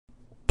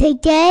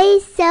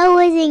Today's show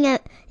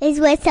is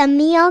with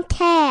Emile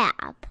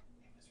Tabb.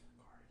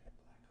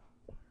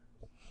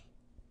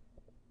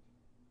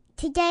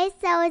 Today's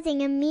show is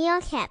in Emile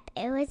Tabb.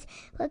 It was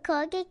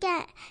recorded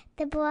at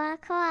the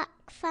Black Rock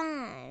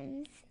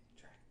Farms.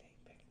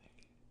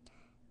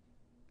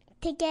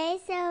 Today's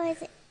show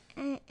is...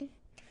 You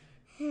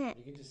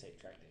can just say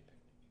track day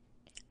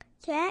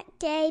picnic. Track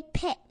day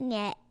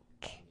picnic.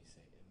 And you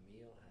say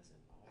Emile has an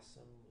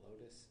awesome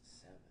Lotus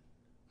 7.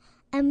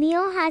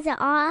 Emile has an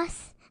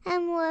awesome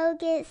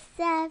Lotus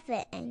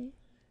 7. And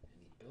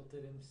he built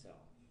it himself.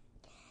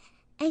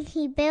 And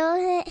he built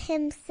it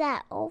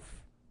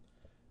himself.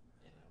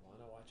 And I want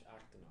to watch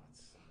Octonauts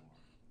some more.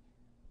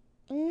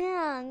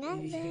 No, not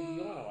that.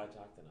 You want to watch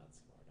Octonauts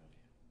some more, don't you?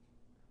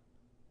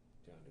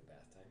 Do you want to do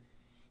bath time?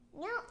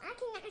 No, I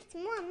can ask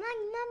more.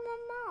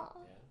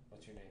 Yeah?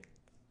 What's your name?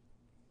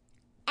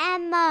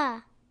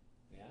 Emma.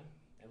 Yeah?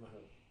 Emma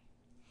who?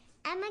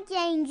 Emma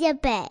Ginger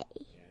Bay.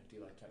 Yeah, do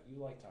you like talking on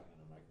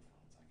microphones,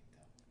 I can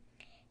tell.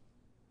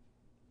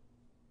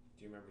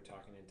 Do you remember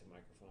talking into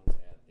microphones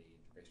at the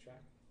racetrack?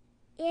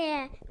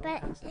 Yeah, Don't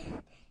but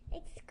accent.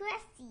 it's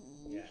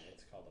squishy. Yeah,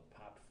 it's called a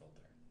pop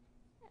filter.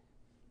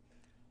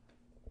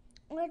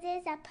 What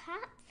is a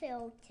pop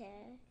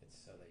filter? It's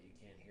so that you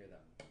can't hear the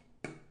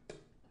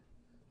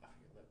off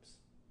your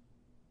lips.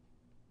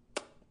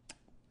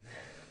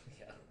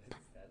 Yeah,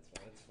 that's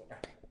what it's for.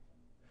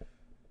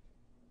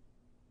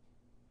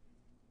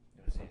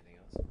 You want to say anything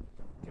else? Do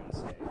you want to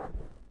say,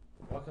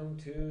 welcome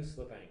to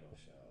Slip Angle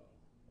Show.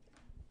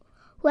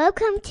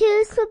 Welcome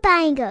to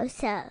Slabango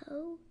Show. Do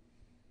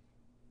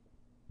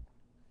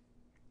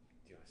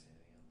you want to say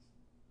anything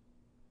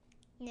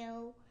else?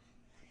 No.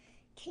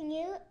 Can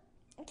you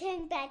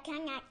turn back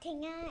on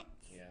Octonauts?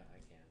 Yeah, I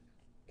can.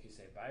 Can you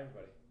say bye,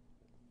 everybody?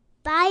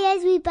 Bye,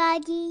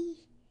 everybody.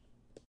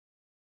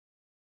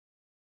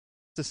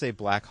 To say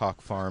Black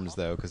Hawk Farms,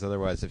 though, because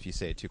otherwise, if you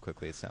say it too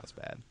quickly, it sounds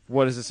bad.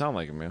 What does it sound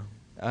like, Emile?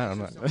 I don't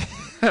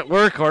know.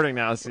 We're recording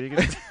now, so you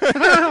can...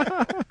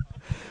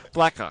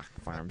 Blackhawk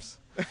Farms.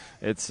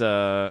 It's,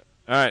 all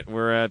right,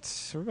 we're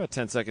about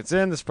 10 seconds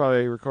in. This is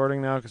probably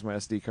recording now because my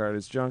SD card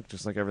is junk,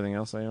 just like everything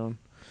else I own.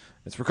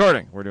 It's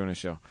recording. We're doing a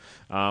show.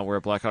 We're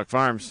at Blackhawk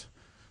Farms.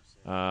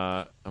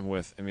 I'm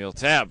with Emile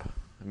Tabb.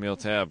 Emile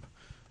Tabb,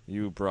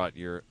 you brought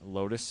your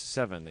Lotus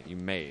 7 that you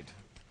made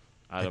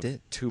out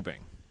of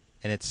tubing.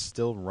 And it's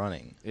still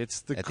running.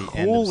 It's the at coolest, the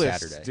end of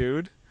Saturday.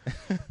 Dude.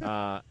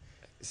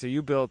 So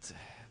you built...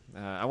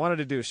 I wanted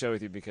to do a show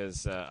with you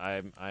because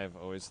I've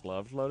always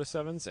loved Lotus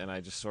 7s, and I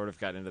just sort of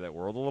got into that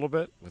world a little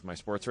bit with my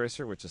sports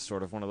racer, which is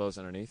sort of one of those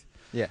underneath.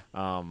 Yeah.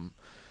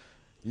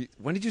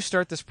 When did you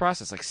start this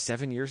process? Like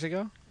 7 years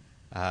ago?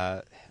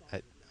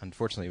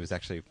 Unfortunately, it was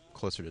actually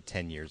closer to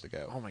 10 years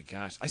ago. Oh, my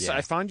gosh.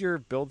 I found your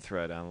build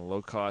thread on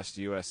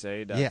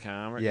lowcostusa.com.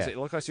 Yeah. Is it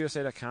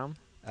lowcostusa.com?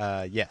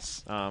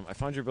 Yes. I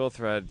found your build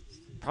thread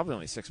probably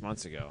only 6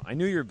 months ago. I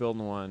knew you were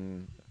building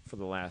one for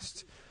the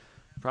last...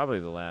 Probably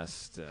the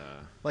last...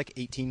 like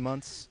 18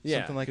 months, yeah,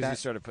 something like that. because you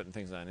started putting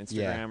things on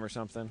Instagram or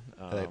something.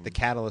 The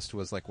catalyst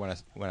was like when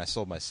I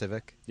sold my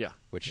Civic. Yeah.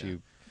 Which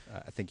you...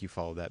 I think you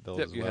followed that build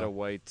yep, as you well. had a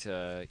white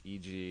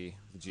EG, the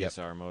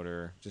GSR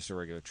motor, just a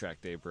regular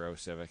track day bro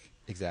Civic.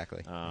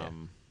 Exactly.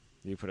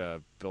 You put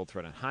a build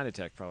thread on Honda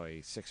Tech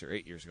probably 6 or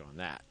 8 years ago on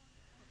that.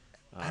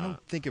 I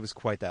don't think it was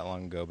quite that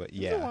long ago, but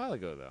yeah. It was a while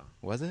ago, though.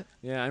 Was it?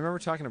 Yeah, I remember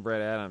talking to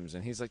Brad Adams,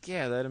 and he's like,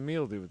 yeah, that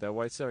Emile dude with that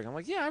white Civic. I'm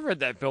like, yeah, I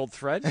read that build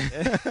thread.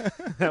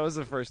 That was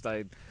the first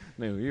I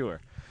knew who you were.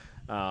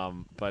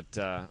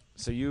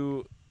 So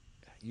you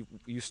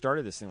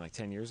started this thing like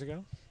 10 years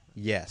ago?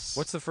 Yes.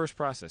 What's the first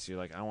process? You're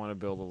like, I want to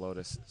build a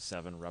Lotus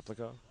 7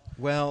 replica?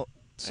 Well,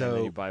 so... And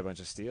then you buy a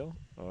bunch of steel?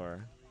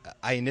 Or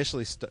I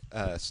initially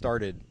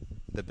started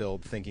the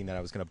build thinking that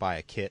I was going to buy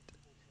a kit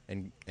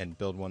and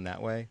build one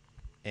that way.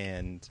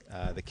 And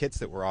the kits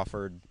that were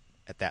offered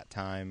at that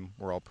time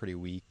were all pretty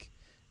weak.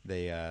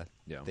 They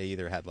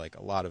either had like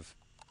a lot of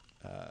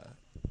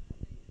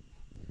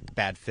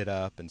bad fit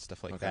up and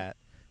stuff like that.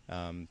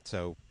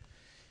 So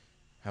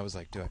I was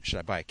like, should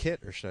I buy a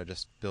kit or should I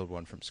just build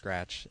one from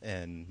scratch?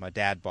 And my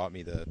dad bought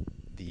me the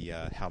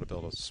how to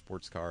build a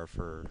sports car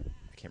for,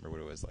 I can't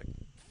remember what it was, like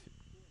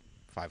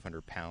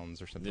 500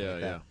 pounds or something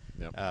like that.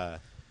 Yeah.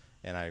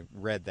 And I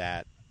read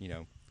that,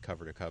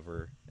 cover to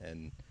cover,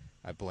 and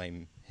I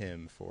blame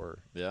him for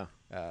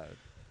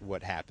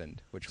what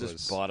happened, which just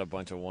was... bought a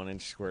bunch of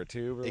 1-inch square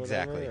tube or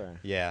exactly. whatever?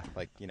 Yeah,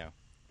 like,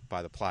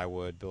 buy the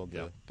plywood, build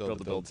the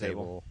build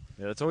table.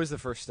 Yeah, that's always the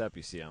first step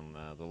you see on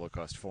the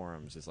low-cost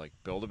forums is, like,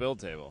 build a build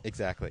table.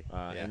 Exactly.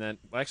 And then,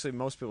 actually,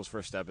 most people's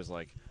first step is,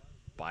 like,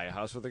 buy a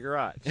house with a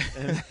garage.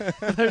 And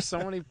there's so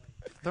many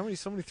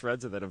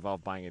threads that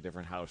involve buying a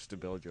different house to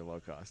build your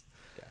low-cost.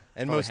 Yeah.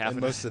 And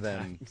most of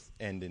them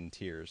end in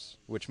tears,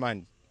 which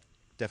mine...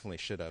 definitely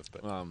should have,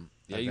 but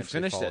you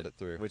finished it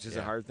through, which is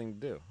a hard thing to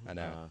do. I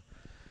know.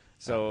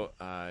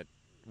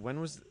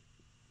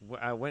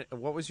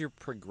 What was your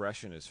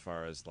progression as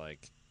far as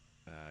like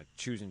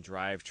choosing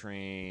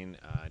drivetrain?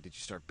 Did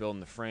you start building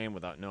the frame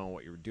without knowing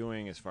what you were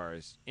doing as far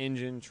as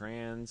engine,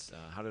 trans?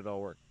 How did it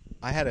all work?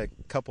 I had a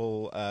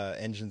couple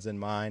engines in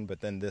mind, but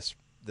then this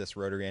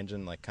rotary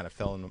engine like kind of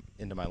fell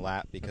into my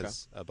lap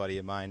because a buddy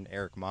of mine,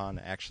 Eric Mon,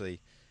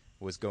 actually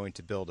was going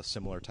to build a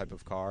similar type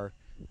of car,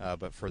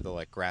 but for the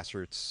like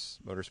grassroots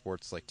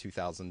motorsports like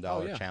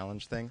 $2,000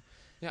 challenge thing.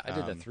 Yeah, I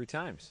did that 3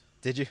 times.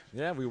 Did you?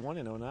 Yeah, we won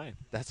in 09.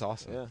 That's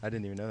awesome. Yeah. I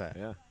didn't even know that.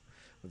 Yeah,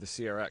 with the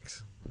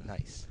CRX.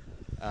 Nice.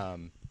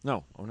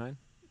 No, 09?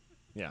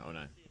 Yeah,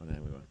 09.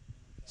 09 we won.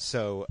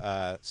 So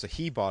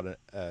he bought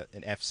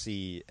an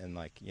FC and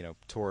like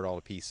tore it all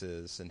to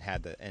pieces and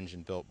had the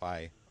engine built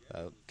by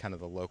kind of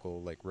the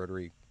local like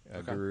rotary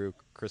guru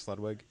Chris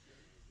Ludwig,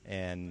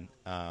 and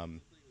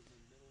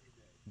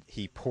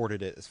he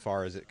ported it as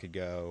far as it could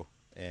go,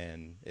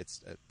 and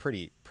it's a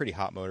pretty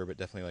hot motor, but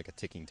definitely like a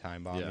ticking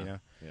time bomb.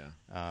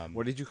 Yeah.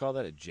 What did you call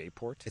that? A J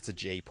port? It's a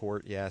J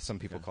port. Yeah, some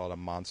people call it a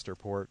monster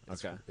port.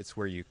 It's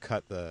where you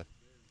cut the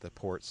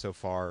port so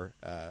far.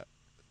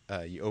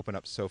 You open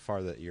up so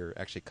far that you're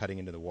actually cutting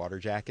into the water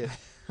jacket.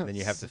 And then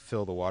you have to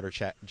fill the water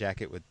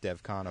jacket with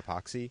DevCon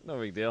epoxy. No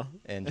big deal.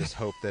 And just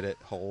hope that it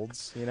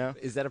holds,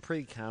 Is that a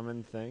pretty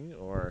common thing,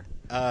 or?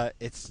 I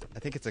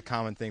think it's a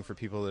common thing for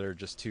people that are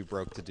just too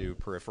broke to do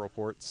peripheral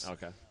ports.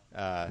 Okay.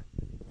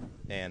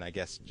 And I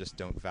guess just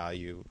don't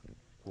value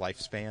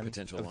lifespan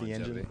Potential of the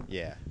longevity. engine.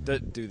 Yeah.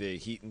 Do the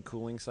heat and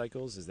cooling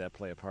cycles, does that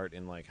play a part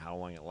in like how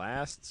long it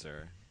lasts,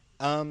 or?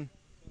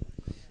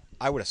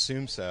 I would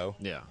assume so.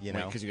 Yeah,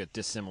 because because you got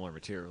dissimilar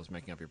materials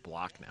making up your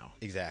block now.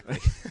 Exactly.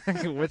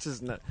 Which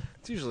is not.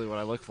 It's usually what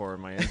I look for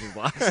in my engine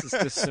blocks is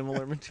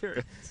dissimilar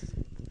materials.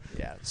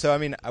 Yeah. So I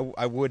mean,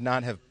 I would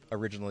not have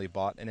originally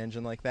bought an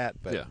engine like that,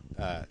 but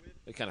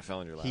it kind of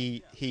fell in your lap.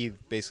 He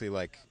basically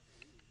like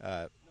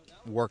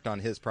worked on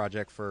his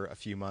project for a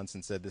few months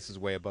and said this is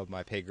way above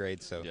my pay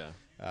grade. So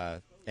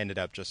ended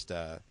up just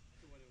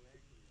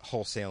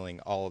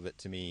wholesaling all of it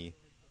to me.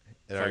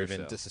 It had already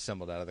been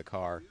disassembled out of the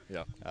car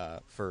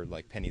for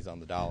like pennies on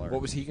the dollar.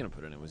 What was he going to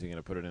put in it? Was he going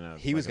to put it in a?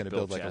 He was going to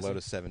build like a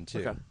Lotus 7 too.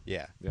 Okay.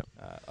 Yeah. Yep.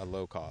 A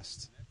low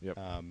cost. Yep.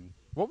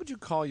 What would you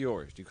call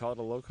yours? Do you call it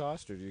a low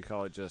cost, or do you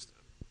call it just?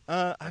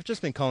 I've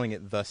just been calling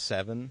it the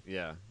 7.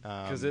 Yeah.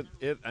 Because it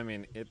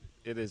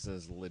is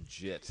as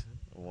legit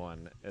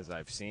one as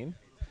I've seen.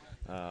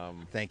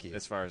 Thank you.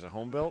 As far as a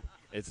home built,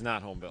 it's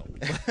not home built.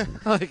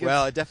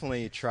 Well, I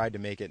definitely tried to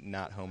make it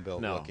not home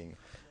built looking,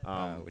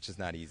 which is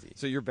not easy.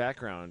 So your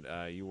background,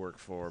 you work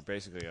for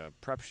basically a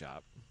prep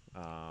shop.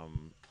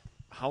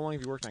 How long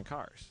have you worked on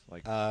cars?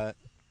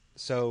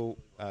 So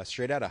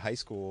straight out of high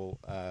school,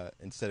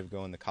 instead of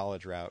going the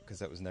college route, because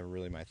that was never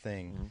really my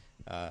thing,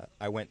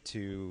 I went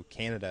to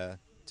Canada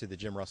to the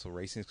Jim Russell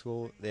Racing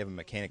School. They have a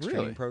mechanics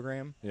training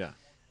program. Yeah.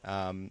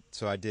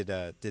 So I did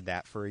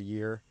that for a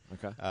year.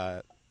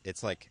 Okay.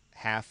 It's like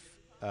half.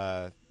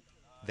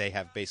 They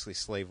have basically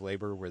slave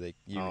labor where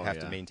you have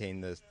to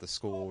maintain the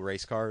school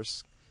race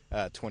cars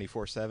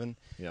 24/7.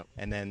 Yep.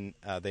 And then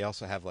they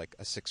also have like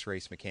a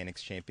 6-race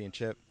mechanics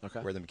championship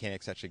where the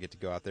mechanics actually get to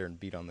go out there and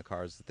beat on the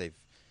cars that they've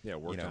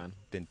worked on.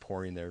 Been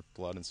pouring their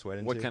blood and sweat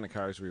into. What kind of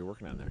cars were you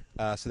working on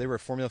there? So they were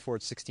Formula Ford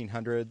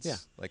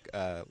 1600s,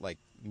 like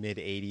mid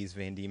 80s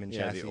Van Diemen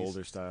chassis. The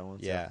older style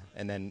ones. Yeah,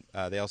 and then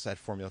they also had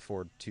Formula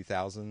Ford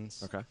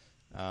 2000s. Okay.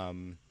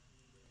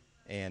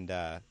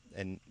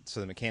 And so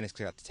the mechanics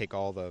got to take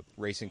all the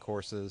racing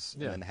courses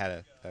and then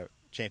had a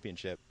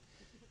championship.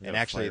 And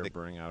actually, fire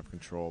burning out of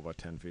control about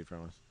 10 feet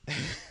from us.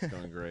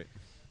 Going great.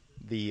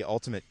 The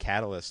ultimate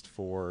catalyst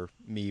for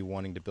me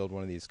wanting to build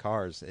one of these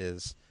cars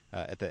is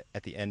at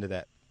the end of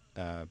that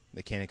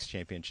mechanics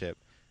championship,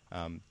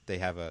 they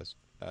have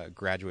a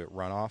graduate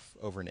runoff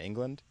over in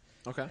England.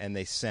 Okay. And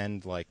they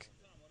send like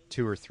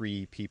 2 or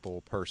 3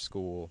 people per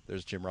school.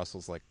 There's Jim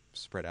Russell's like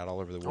spread out all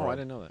over the world. Oh, I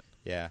didn't know that.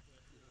 Yeah.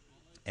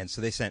 And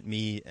so they sent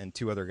me and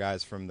 2 other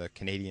guys from the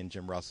Canadian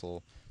Jim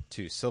Russell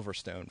to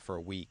Silverstone for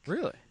a week.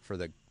 Really? For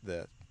the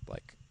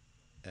like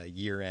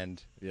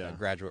year-end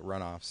graduate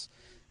runoffs.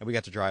 And we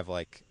got to drive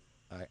like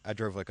I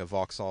drove like a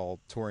Vauxhall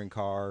touring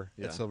car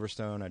at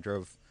Silverstone. I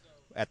drove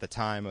at the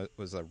time it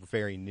was a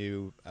very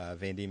new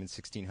Van Diemen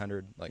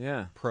 1600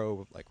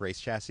 pro like race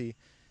chassis.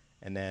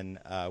 And then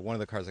one of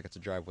the cars I got to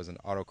drive was an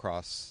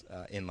autocross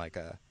in like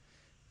I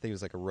think it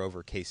was like a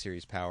Rover K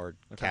Series powered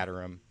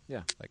Caterham.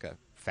 Yeah. Like a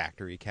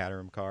factory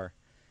Caterham car.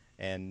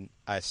 And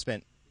I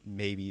spent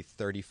maybe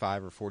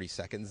 35 or 40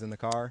 seconds in the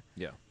car.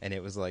 Yeah. And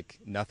it was like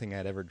nothing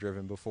I'd ever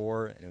driven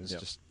before, and it was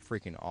just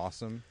freaking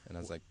awesome. And I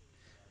was like,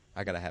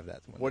 I gotta have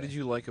that one What day. did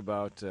you like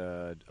about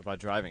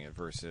driving it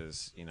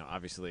versus,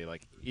 obviously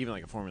like even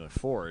like a Formula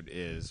Ford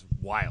is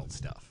wild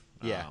stuff.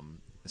 Yeah.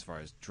 As far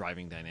as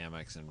driving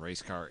dynamics and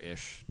race car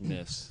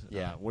ishness.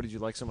 Yeah. What did you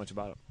like so much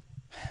about it?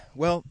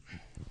 Well,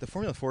 the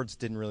Formula Fords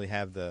didn't really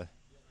have the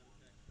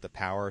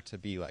power to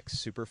be like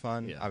super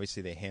fun. Yeah.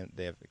 Obviously they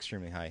have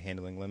extremely high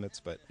handling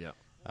limits, but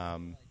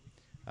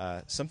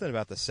something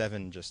about the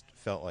 7 just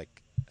felt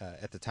like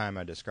at the time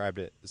I described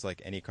it as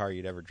like any car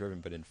you'd ever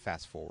driven, but in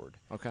fast forward.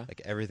 Okay.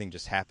 Like everything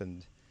just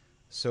happened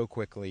so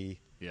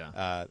quickly.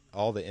 Yeah.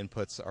 All the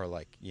inputs are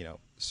like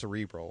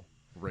cerebral.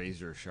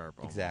 Razor sharp.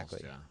 Almost,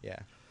 Exactly. Yeah.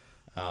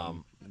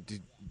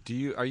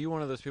 Yeah. Are you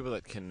one of those people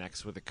that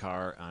connects with a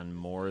car on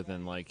more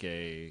than like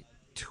a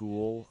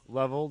tool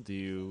level?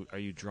 Are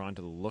you drawn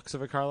to the looks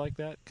of a car like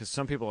that? Because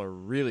some people are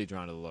really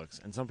drawn to the looks,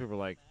 and some people are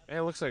like, hey,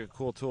 it looks like a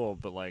cool tool,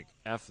 but like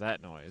F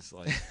that noise.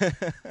 Like,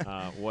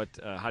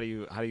 how do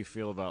you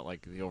feel about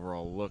like the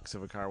overall looks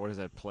of a car? What does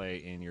that play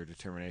in your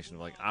determination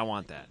of like, I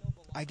want that?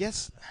 I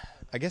guess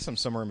I'm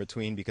somewhere in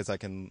between because I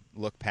can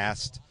look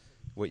past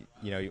what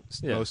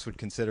most would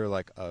consider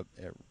like a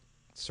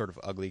sort of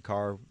ugly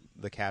car,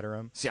 the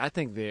Caterham. See, I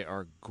think they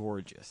are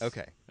gorgeous.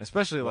 Okay,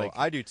 especially well, like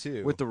I do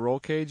too. with the roll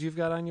cage you've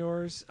got on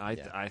yours. I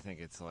think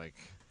it's like,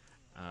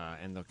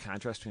 and the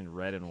contrast between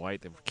red and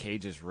white. The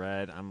cage is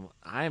red.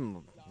 I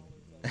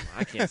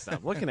can't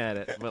stop looking at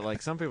it. But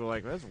like some people are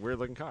like, that's a weird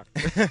looking car.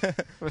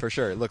 For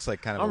sure, it looks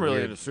like kind of. I'm really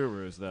weird... into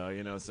Subarus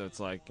though, so it's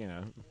like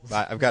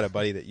I've got a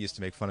buddy that used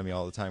to make fun of me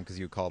all the time because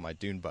he would call it my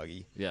dune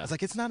buggy. Yeah, I was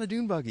like, it's not a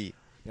dune buggy.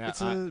 Yeah,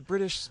 it's a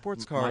British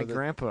sports car. My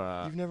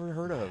grandpa, you've never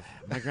heard of.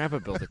 My grandpa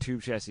built a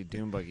tube chassis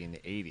dune buggy in the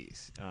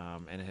 '80s,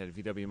 and it had a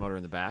VW motor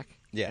in the back.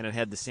 Yeah, and it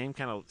had the same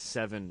kind of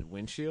 7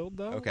 windshield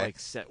though, okay, like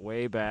set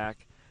way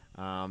back,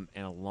 and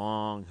a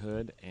long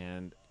hood,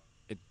 and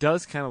it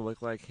does kind of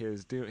look like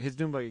his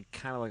dune buggy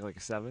kind of looked like a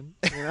 7,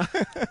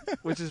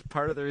 which is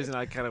part of the reason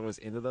I kind of was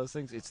into those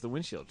things. It's the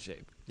windshield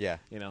shape. Yeah,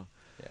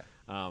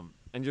 Yeah.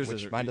 And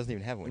yours mine doesn't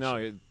even have a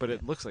windshield. No, but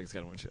it looks like it's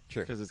got a windshield.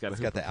 Sure, because it's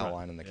got the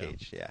outline on the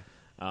cage. Yeah.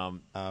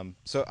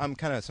 So I'm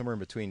kind of somewhere in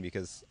between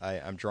because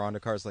I'm drawn to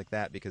cars like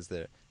that because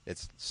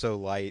it's so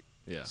light,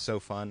 so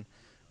fun.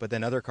 But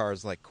then other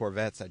cars like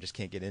Corvettes, I just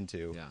can't get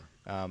into.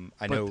 Yeah.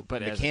 I know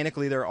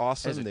mechanically they're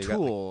awesome. As a They've tool,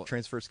 got like,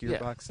 transverse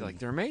gearbox. Yeah, like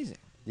they're amazing.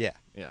 Yeah.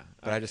 Yeah.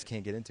 But I just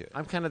can't get into it.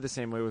 I'm kind of the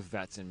same way with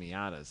Vets and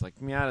Miatas. Like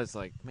Miatas,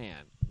 like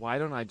man, why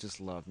don't I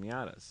just love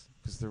Miatas?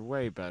 Because they're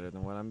way better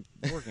than what I'm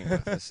working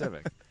with the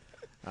Civic.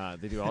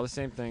 They do all the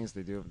same things.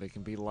 They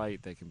can be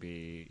light. They can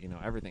be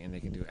everything, and they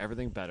can do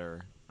everything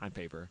better on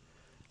paper.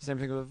 Same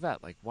thing with a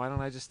Vet. Like, why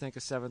don't I just think a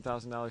 $7,000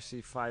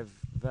 C5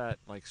 Vet,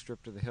 like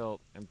stripped to the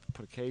hilt and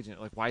put a cage in it?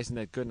 Like, why isn't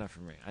that good enough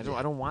for me? I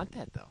don't want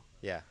that though.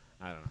 Yeah.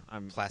 I don't know.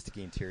 I'm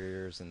plasticky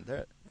interiors and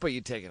but you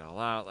take it all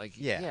out. Like,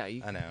 I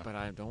know. But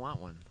I don't want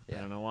one. Yeah.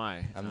 I don't know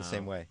why. I'm the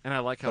same way. And I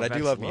like how. But I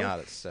do love look.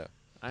 Miatas. So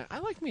I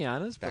like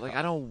Miatas, but like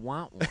I don't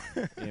want one.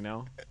 I don't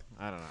know.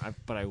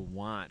 But I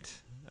want.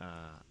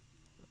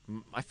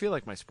 I feel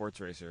like my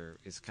sports racer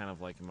is kind of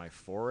like my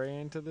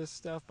foray into this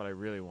stuff, but I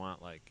really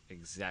want like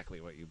exactly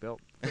what you built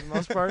for the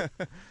most part.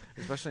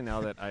 Especially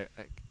now that I've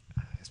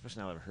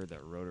heard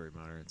that rotary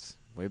motor. It's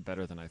way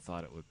better than I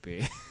thought it would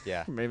be.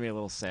 Yeah, made me a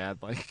little sad.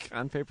 Like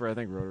on paper, I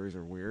think rotaries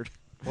are weird.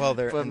 Well,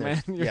 they're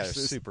they're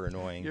super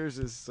annoying. Yours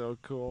is so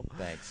cool.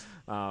 Thanks.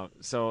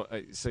 So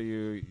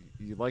you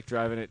like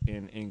driving it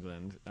in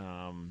England.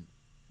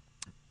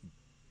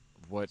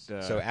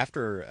 So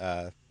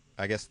after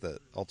I guess the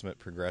ultimate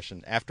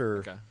progression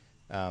after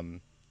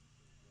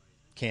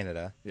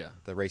Canada,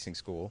 the racing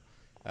school,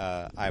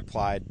 I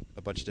applied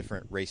a bunch of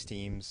different race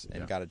teams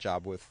and got a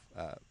job with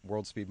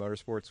World Speed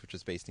Motorsports, which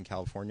is based in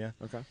California.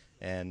 Okay.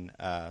 And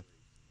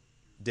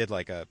did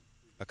like a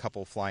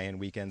couple fly-in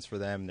weekends for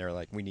them. They're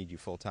like, we need you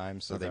full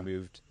time, so they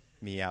moved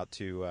me out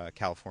to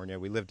California.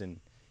 We lived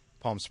in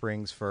Palm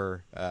Springs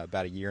for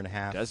about a year and a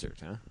half. Desert,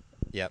 huh?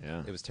 Yep.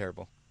 Yeah. It was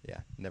terrible. Yeah,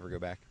 never go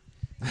back.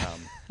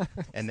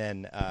 And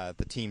then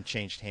the team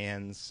changed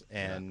hands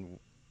and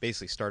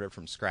basically started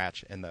from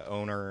scratch. And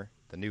the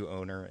new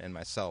owner, and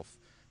myself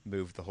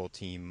moved the whole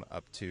team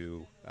up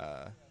to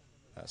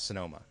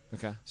Sonoma.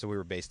 Okay. So we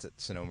were based at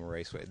Sonoma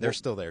Raceway. They're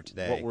still there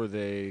today. What were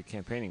they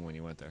campaigning when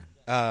you went there?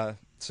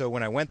 So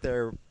when I went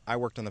there, I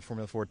worked on the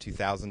Formula Ford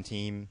 2000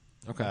 team.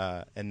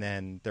 Okay. And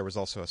then there was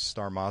also a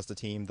Star Mazda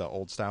team, the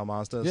old style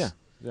Mazdas.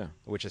 Yeah.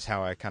 Which is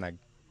how I kind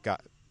of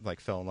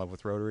fell in love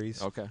with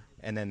rotaries. Okay.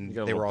 And then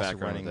they were also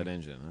running that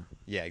engine. Huh?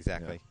 Yeah,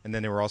 exactly. Yeah. And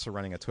then they were also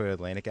running a Toyota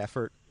Atlantic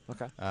effort.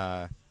 Okay.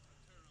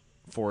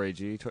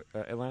 4AG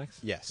Atlantics?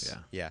 Yes.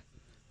 Yeah.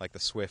 Like the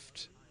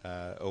Swift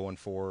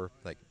 014,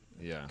 like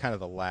kind of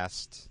the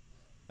last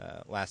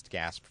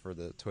gasp for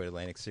the Toyota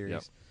Atlantic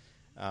series.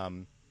 Yep.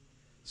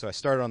 So I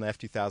started on the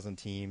F2000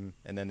 team,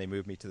 and then they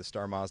moved me to the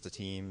Star Mazda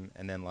team,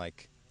 and then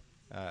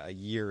a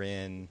year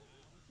in,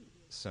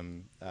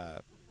 some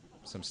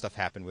stuff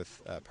happened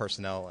with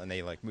personnel, and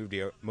they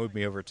moved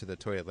me over to the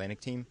Toyota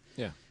Atlantic team.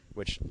 Yeah.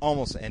 Which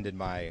almost ended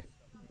my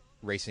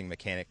racing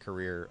mechanic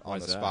career on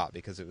the spot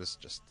because it was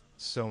just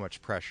so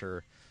much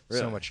pressure,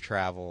 so much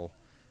travel.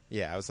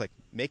 Yeah, I was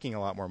making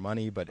a lot more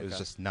money, but it was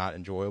just not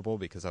enjoyable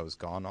because I was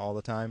gone all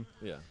the time.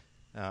 Yeah.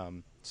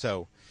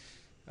 So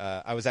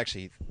I was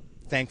actually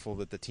thankful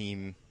that the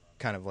team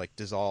kind of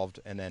dissolved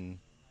and then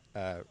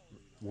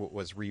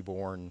was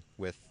reborn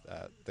with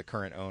the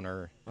current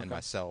owner and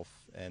myself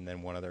and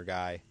then one other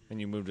guy. And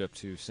you moved up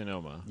to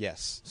Sonoma.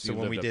 Yes. So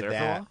when we did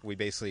that, we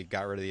basically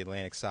got rid of the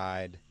Atlantic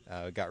side,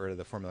 got rid of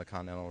the Formula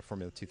Continental,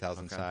 Formula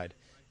 2000 side,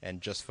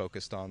 and just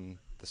focused on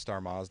the Star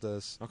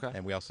Mazdas. Okay.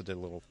 And we also did a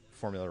little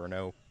Formula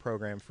Renault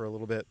program for a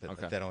little bit, but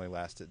Okay. that only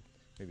lasted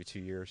maybe 2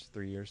 years,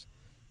 3 years.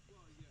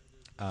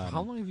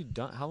 How long have you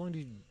done? How long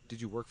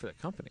did you work for that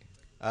company?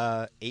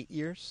 8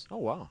 years. Oh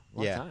wow,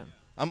 long Yeah. time.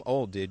 I'm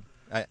old, dude.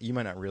 You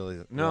might not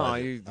really No,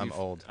 realize it. I'm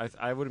old.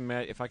 I would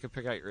admit, if I could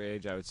pick out your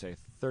age, I would say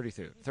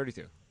 32.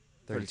 32.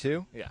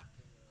 32? Yeah.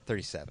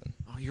 37.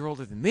 Oh, you're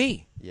older than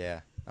me.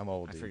 Yeah, I'm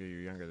old, I dude. figure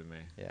you're younger than me.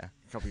 Yeah.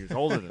 A couple years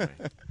older than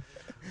me.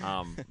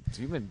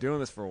 So you've been doing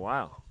this for a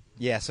while.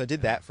 Yeah, so I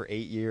did that for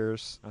 8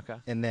 years. Okay.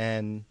 And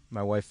then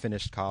my wife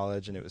finished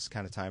college, and it was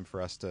kind of time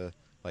for us to,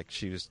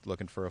 she was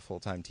looking for a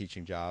full-time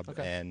teaching job.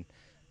 Okay. And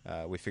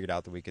we figured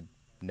out that we could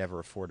never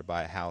afford to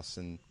buy a house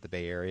in the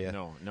Bay Area.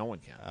 No one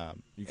can.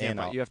 You and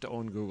can't. You have to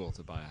own Google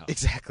to buy a house.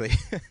 Exactly.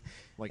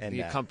 Like and,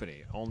 the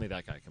company, only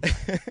that guy can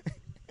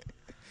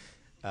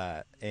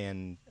buy.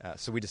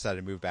 So we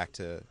decided to move back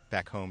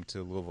home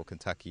to Louisville,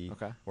 Kentucky,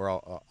 Okay. where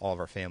all of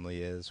our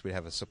family is. We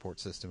have a support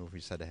system if we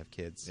decided to have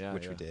kids,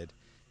 which we did.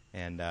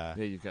 And Yeah,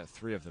 you've got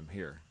 3 of them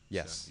here.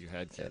 yes, So you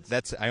had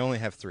kids. I only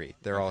have 3.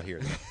 They're all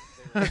here.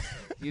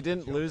 You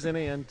didn't lose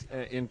any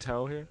in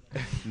tow here?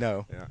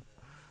 No. Yeah.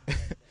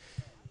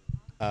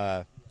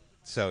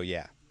 So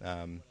yeah,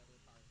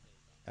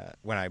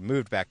 when I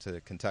moved back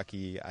to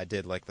Kentucky, I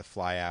did the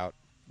fly out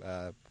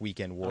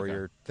weekend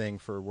warrior thing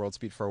for World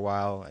Speed for a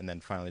while, and then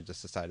finally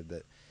just decided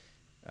that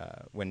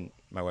when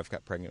my wife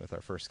got pregnant with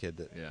our first kid,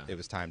 that it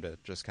was time to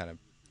just kind of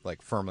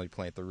firmly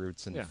plant the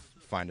roots and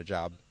find a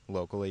job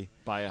locally.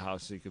 Buy a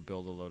house so you could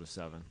build a Lotus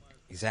 7.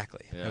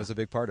 Exactly. Yeah. That was a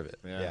big part of it.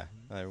 Yeah.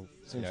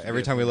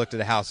 Every time we looked at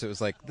a house, it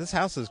was like, this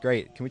house is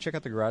great. Can we check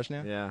out the garage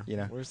now?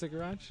 Yeah. Where's the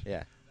garage?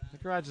 Yeah. The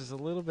garage is a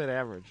little bit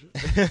average.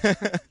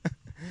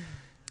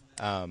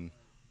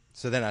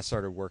 So then I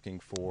started working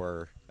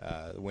for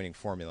the Winning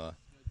Formula,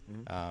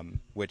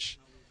 which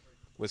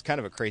was kind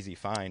of a crazy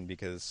find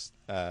because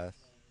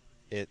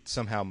it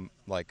somehow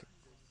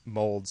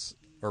molds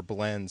or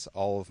blends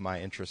all of my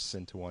interests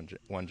into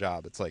one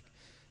job. It's I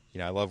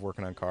love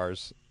working on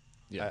cars.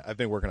 Yeah. I've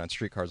been working on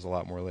street cars a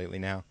lot more lately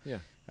now. Yeah.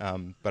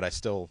 But I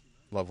still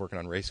love working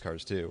on race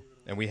cars too.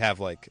 And we have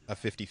a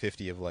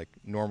 50-50 of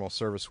normal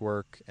service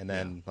work and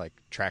then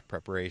track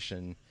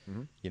preparation.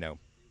 Mm-hmm.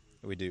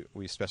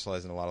 We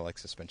specialize in a lot of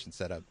suspension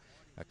setup.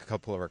 A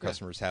couple of our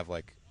customers have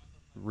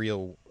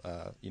real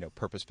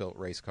purpose-built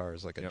race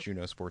cars, a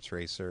Juno Sports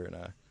Racer and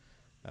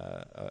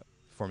a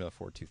Formula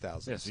 4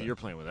 2000. Yeah, so you're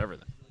playing with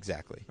everything.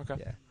 Exactly. Okay.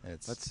 Yeah, and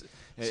it's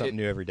something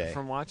new every day.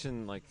 From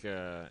watching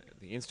the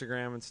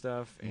Instagram and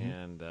stuff,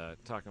 and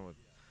talking with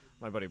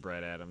my buddy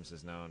Brad Adams,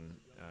 has known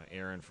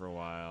Aaron for a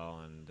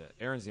while, and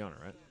Aaron's the owner,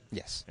 right?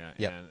 Yes. Yeah.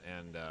 Yep.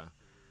 And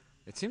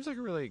it seems like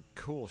a really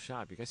cool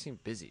shop. You guys seem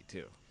busy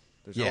too.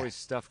 There's Yeah. always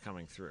stuff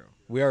coming through.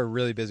 We are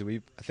really busy.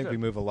 I think Good. we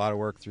move a lot of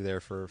work through there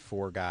for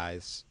 4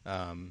 guys,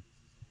 and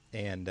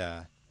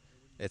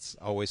it's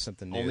always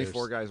something new. Only There's-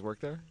 4 guys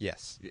work there?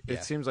 Yes. It yeah.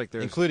 seems like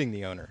there's including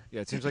the owner.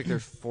 Yeah, it seems like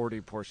there's 40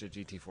 Porsche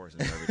GT4s in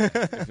there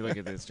every day, if you look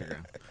at the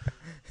Instagram.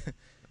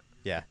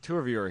 Yeah. 2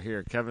 of you are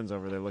here. Kevin's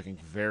over there looking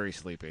very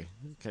sleepy.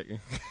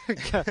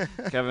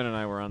 Kevin and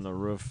I were on the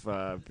roof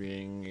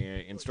being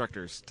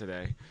instructors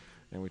today,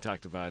 and we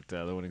talked about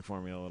the Winning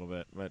Formula a little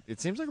bit. But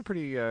it seems like a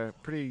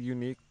pretty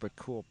unique but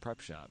cool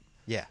prep shop.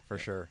 Yeah, for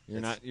sure.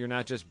 You're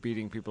not just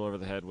beating people over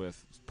the head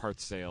with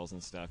parts sales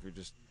and stuff. You're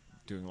just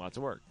doing lots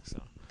of work.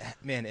 So,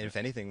 man, if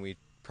anything, we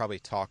probably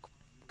talk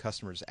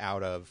customers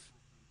out of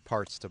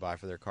parts to buy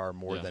for their car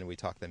more than we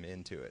talk them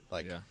into it.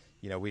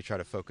 We try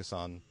to focus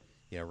on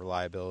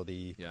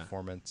reliability,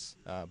 performance,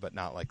 but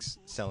not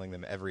selling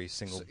them every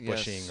single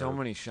bushing. So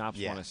many shops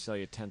want to sell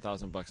you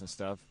 $10,000 and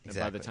stuff, and by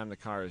Exactly. the time the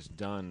car is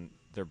done,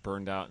 they're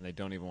burned out and they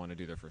don't even want to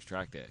do their first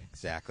track day.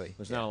 Exactly.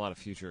 There's not a lot of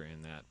future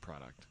in that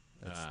product.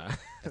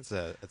 That's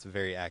a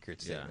very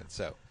accurate statement. Yeah.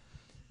 So,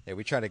 yeah,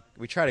 we try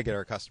to get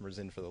our customers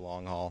in for the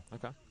long haul.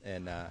 Okay.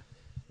 And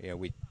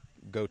we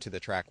go to the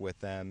track with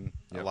them.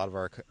 Yep. A lot of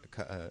our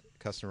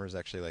customers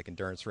actually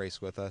endurance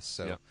race with us.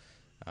 So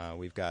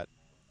we've got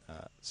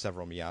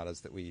several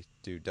Miatas that we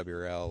do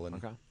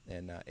WRL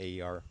and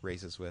AER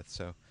races with.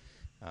 So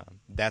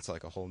that's a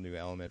whole new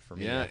element for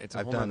me. Yeah, it's a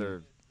I've whole done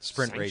other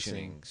sprint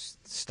sanctioning racing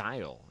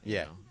style.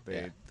 Yeah,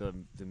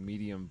 The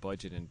medium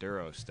budget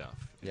enduro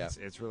stuff. Yeah.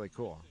 It's really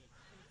cool.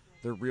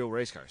 They're real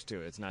race cars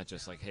too. It's not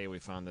just hey, we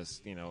found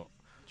this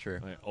Sure.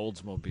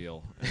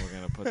 Oldsmobile, and we're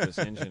going to put this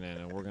engine in,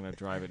 and we're going to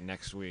drive it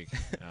next week.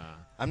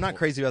 I'm not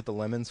crazy about the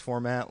Lemons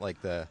format,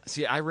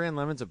 See, I ran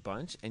Lemons a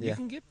bunch, and you Yeah.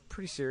 can get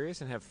pretty serious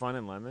and have fun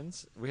in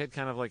Lemons. We had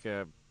kind of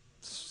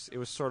it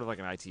was sort of like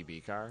an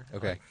ITB car.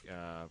 Okay.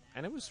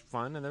 And it was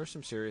fun, and there were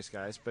some serious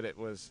guys, but it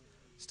was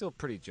still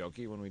pretty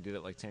jokey when we did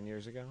it 10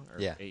 years ago, or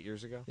 8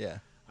 years ago. Yeah.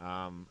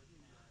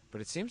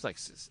 But it seems like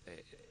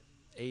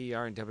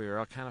AER and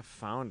WRL kind of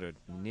found a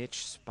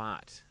niche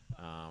spot,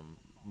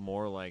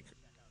 more like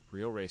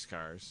real race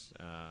cars,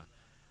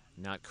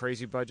 not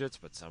crazy budgets,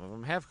 but some of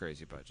them have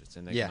crazy budgets,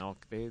 and they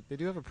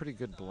do have a pretty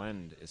good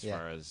blend as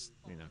far as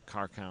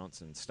car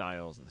counts and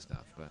styles and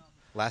stuff. But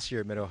last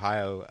year at Mid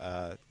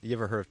Ohio, you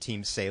ever heard of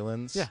Team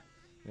Salins?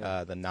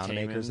 Yeah. The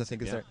non-makers, Caymans, I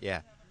think is there.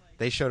 Yeah,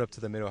 they showed up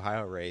to the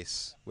Mid-Ohio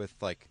race with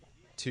like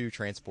 2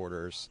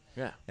 transporters.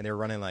 Yeah. And they were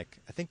running like,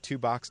 I think 2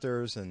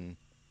 Boxsters and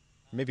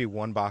maybe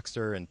 1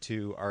 Boxster and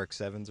 2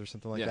 RX-7s or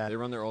something like yeah, that. they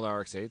run their old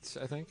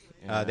RX-8s, I think.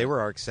 They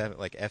were RX-7,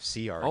 like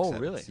FC RX-7s. Oh,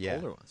 really? Yeah.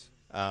 Older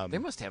ones. They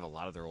must have a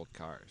lot of their old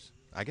cars.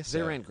 I guess They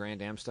so. ran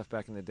Grand Am stuff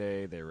back in the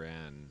day. They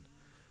ran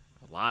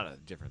a lot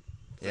of different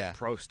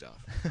pro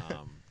stuff.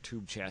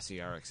 Tube chassis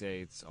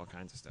RX-8s, all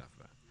kinds of stuff.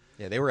 But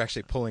Yeah, they were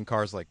actually pulling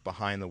cars like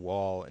behind the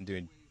wall and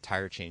doing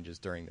tire changes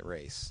during the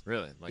race.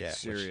 really, like Yeah,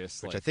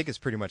 serious, which like I think is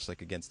pretty much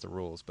like against the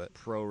rules, but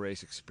pro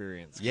race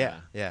experience. yeah,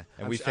 kinda. yeah.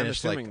 And I'm we s- I'm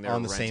finished like assuming they're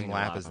on the renting same a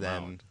lap lot as of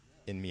them them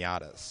out. in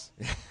Miatas.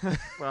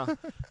 Well,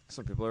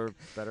 some people are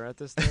better at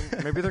this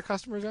than maybe their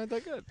customers aren't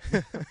that good.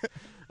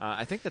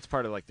 I think that's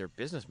part of like their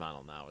business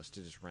model now is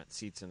to just rent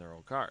seats in their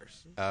old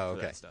cars. Oh, for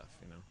okay. that stuff,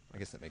 you know. I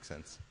guess that makes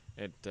sense.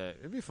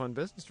 It'd be a fun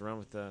business to run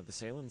with the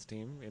Salins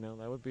team. You know,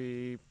 that would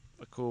be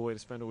a cool way to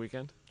spend a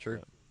weekend.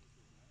 True.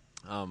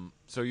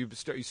 So you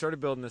started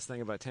building this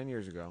thing about 10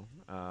 years ago.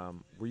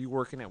 Were you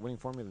working at Winning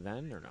Formula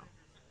then or no?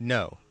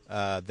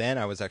 No. Then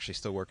I was actually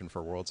still working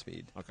for World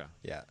Speed. Okay.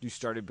 Yeah. You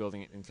started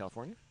building it in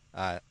California?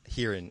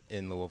 Here in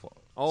Louisville.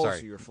 Oh, Sorry,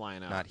 so you were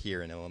flying out. not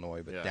here in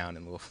Illinois, but Yeah. down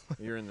in Louisville.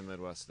 You're in the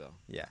Midwest though.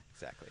 Yeah,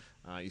 exactly.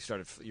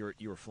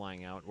 You were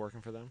flying out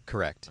working for them?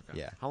 Correct. Okay.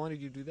 Yeah. How long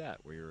did you do that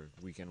where you were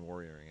weekend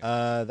warrioring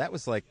it? That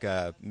was like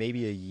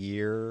maybe a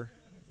year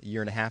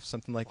and a half,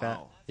 something like that.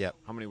 Wow. Yep.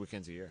 How many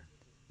weekends a year?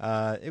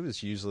 It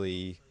was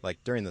usually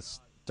like during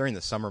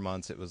the summer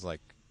months. It was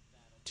like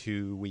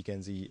 2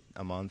 weekends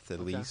a month at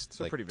Okay. least,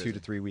 So like pretty 2 busy. to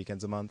 3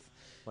 weekends a month.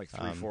 Like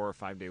 3, 4, or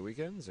 5 day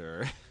weekends,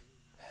 or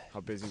how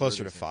busy?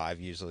 Closer were to these 5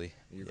 usually.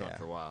 You're yeah. gone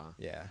for a while. Huh?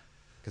 Yeah,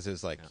 because it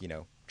was like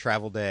Yeah.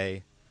 travel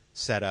day,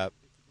 setup,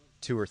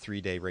 2 or 3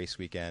 day race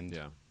weekend,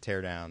 Yeah.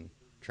 tear down,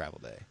 travel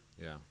day.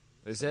 Yeah.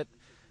 Is that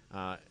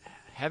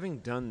having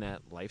done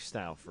that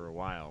lifestyle for a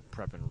while,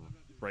 prepping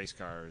race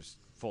cars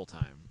full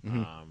time?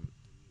 Mm-hmm.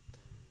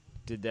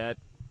 Did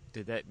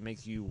that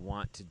make you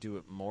want to do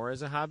it more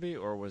as a hobby,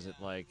 or was it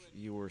like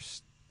it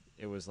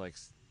was like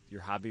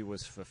your hobby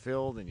was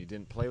fulfilled and you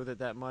didn't play with it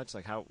that much?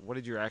 Like what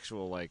did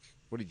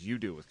you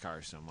do with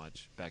cars so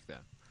much back then?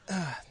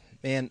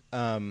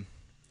 Man,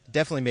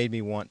 definitely made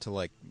me want to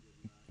like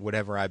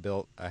whatever I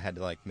built. I had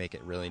to like make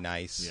it really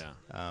nice.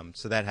 Yeah.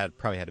 So that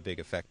probably had a big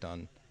effect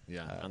on.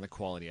 On the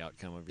quality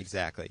outcome of your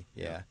Exactly.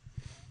 Yeah.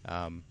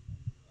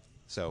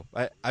 So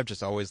I've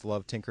just always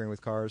loved tinkering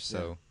with cars.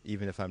 So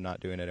even if I'm not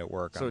doing it at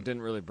work, So it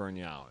didn't really burn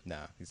you out.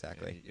 No,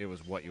 exactly. It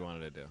was what you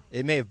wanted to do.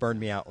 It may have burned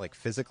me out like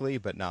physically,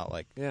 but not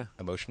like Yeah.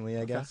 emotionally.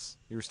 I guess.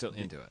 You were still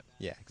into it.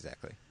 Yeah.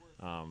 Exactly.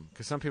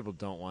 Because some people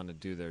don't want to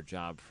do their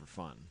job for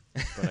fun,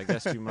 but I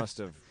guess you must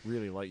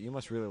really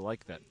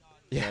like that.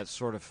 Yeah. That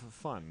sort of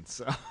fun.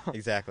 So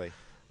Exactly.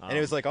 And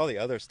it was like all the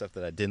other stuff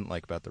that I didn't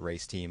like about the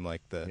race team,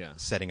 like the Yeah.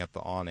 setting up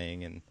the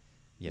awning and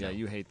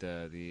you hate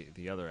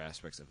the other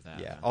aspects of that.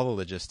 yeah, huh? all the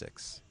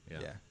logistics.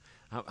 Yeah.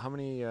 Yeah. How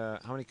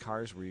many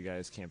cars were you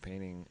guys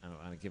campaigning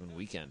on a given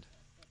weekend?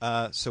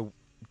 So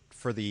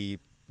for the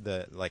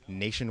like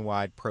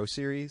nationwide pro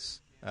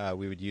series,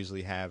 we would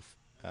usually have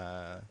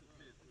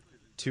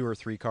 2 or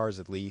 3 cars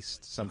at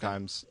least.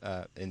 Sometimes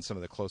in some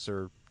of the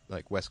closer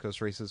like West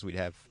Coast races, we'd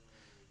have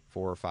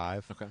 4 or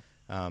 5. Okay.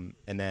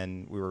 And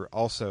then we were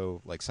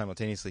also like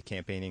simultaneously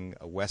campaigning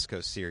a West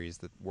Coast series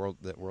that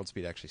World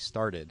Speed actually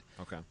started.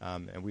 Okay.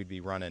 And we'd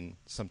be running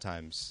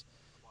sometimes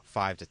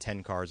 5 to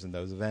 10 cars in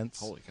those events.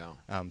 Holy cow!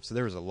 So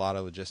there was a lot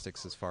of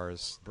logistics as far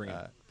as Bringing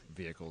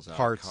vehicles out,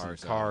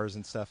 parts, cars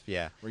and stuff.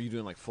 Yeah. Were you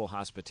doing like full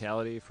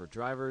hospitality for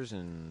drivers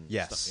and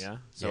Yes. stuff? Yeah.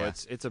 So Yeah.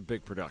 it's a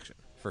big production.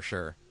 For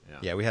sure. Yeah.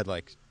 Yeah, we had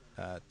like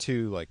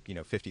 2 like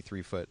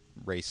 53-foot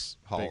race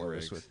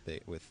haulers rigs.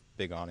 with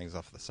big awnings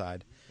off the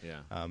side.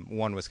 Yeah.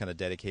 One was kind of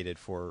dedicated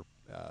for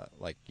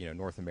like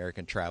North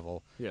American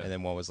travel, Yeah. and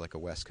then one was like a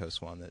West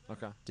Coast one that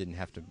Okay. didn't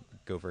have to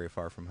go very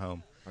far from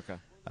home. Okay.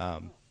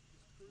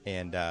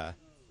 And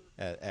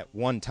at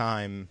one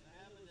time,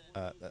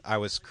 I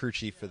was crew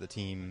chief for the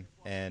team,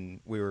 and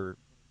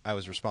I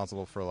was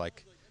responsible for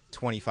like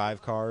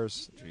 25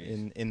 cars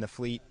Jeez. in the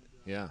fleet.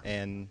 Yeah.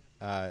 And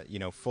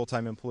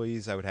full-time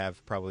employees, I would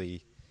have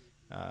probably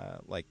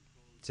like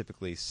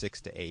typically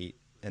 6 to 8,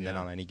 and then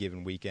Yeah. on any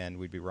given weekend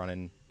we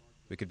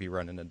could be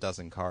running a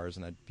dozen cars,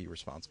 and I'd be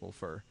responsible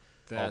for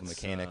all the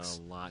mechanics.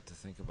 A lot to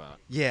think about.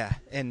 Yeah,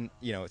 and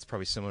it's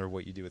probably similar to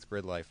what you do with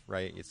Grid Life,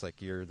 right? It's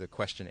like you're the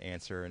question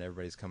answer, and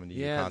everybody's coming to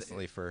you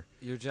constantly for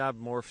Your job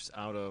morphs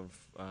out of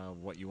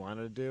what you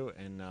wanted to do,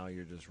 and now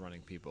you're just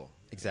running people.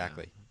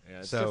 exactly. Yeah,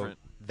 it's so different.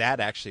 that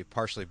actually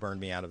partially burned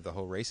me out of the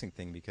whole racing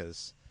thing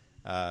because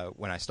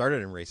when I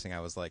started in racing, I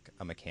was like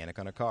a mechanic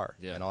on a car,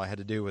 Yeah. and all I had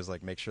to do was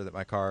like make sure that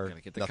my car, You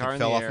gotta get the nothing car in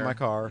fell the off air, of my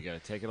car. You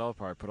got to take it all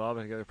apart, put it all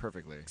together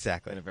perfectly.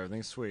 Exactly. And if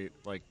everything's sweet,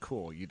 like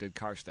cool, you did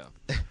car stuff.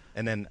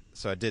 And then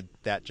so I did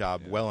that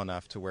job Yeah. well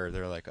enough to where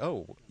they're like,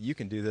 oh, you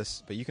can do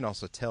this, but you can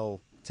also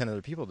tell 10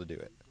 other people to do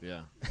it.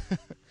 Yeah.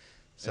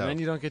 So And then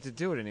you don't get to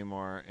do it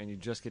anymore, and you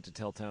just get to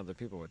tell 10 other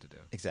people what to do.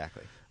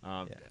 exactly.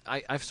 Yeah.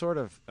 I've sort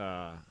of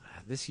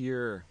this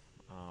year.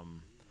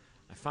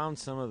 I found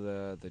some of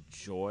the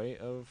joy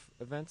of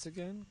events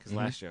again, because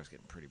last year I was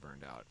getting pretty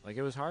burned out. Like,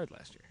 it was hard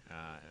last year.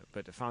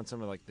 But I found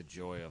some of, like, the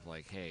joy of,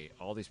 like, hey,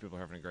 all these people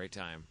are having a great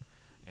time,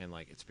 and,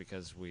 like, it's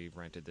because we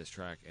rented this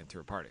track and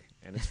threw a party,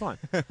 and it's fun.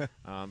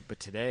 But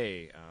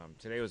today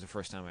was the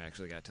first time I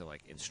actually got to,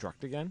 like,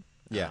 instruct again.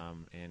 Yeah.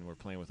 And we're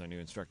playing with our new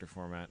instructor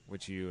format,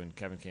 which you and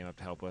Kevin came up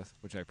to help with,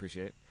 which I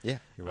appreciate. Yeah,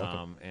 you're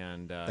welcome.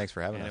 And thanks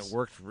for having us. And it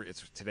worked.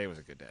 Today was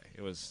a good day.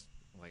 It was,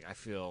 like,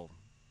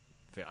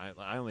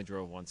 I only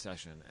drove one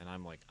session, and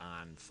I'm, like,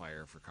 on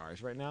fire for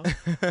cars right now,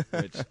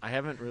 which I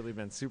haven't really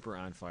been super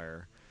on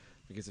fire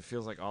because it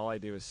feels like all I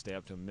do is stay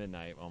up till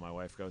midnight while my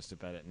wife goes to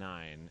bed at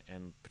 9,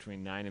 and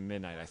between 9 and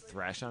midnight I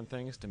thrash on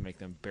things to make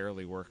them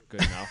barely work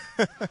good enough.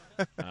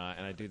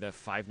 And I do that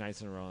 5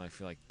 nights in a row, and I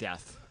feel like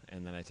death.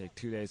 And then I take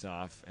 2 days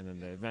off, and then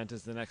the event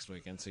is the next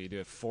weekend, so you do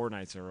it 4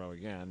 nights in a row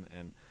again.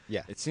 And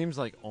it seems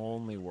like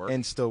only work.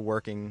 And still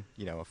working,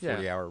 a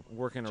 40-hour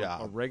working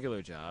job. A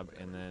regular job,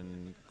 and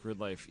then grid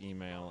life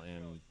email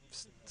and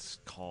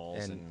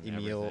calls and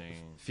Emile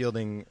everything.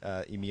 Fielding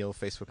Emile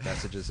Facebook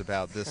messages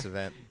about this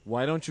event.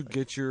 Why don't you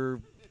get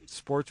your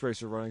sports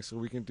racer running so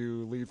we can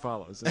do lead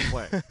follows and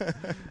play?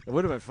 It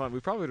would have been fun.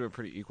 We probably would have been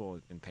pretty equal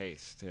in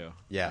pace too.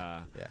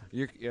 Yeah.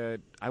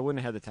 I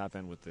wouldn't have had the top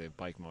end with the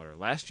bike motor.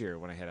 Last year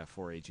when I had a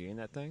 4AG in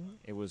that thing,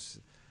 it was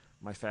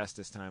my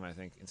fastest time, I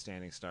think, in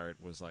standing start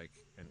was like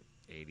an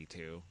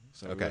 82.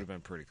 So it would have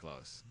been pretty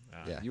close.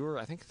 You were,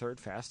 I think, third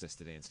fastest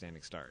today in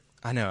standing start.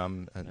 I know.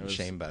 I'm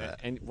ashamed by that.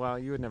 And well,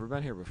 you had never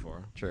been here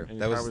before. True.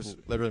 That was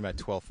literally my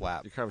 12th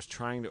lap. Your car was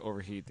trying to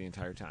overheat the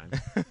entire time.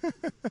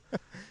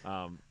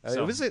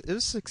 It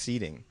was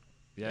succeeding.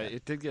 Yeah,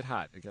 it did get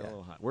hot. It got a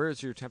little hot. Where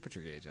is your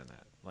temperature gauge on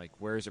that? Like,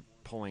 where is it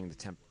pulling the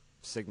temp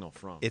signal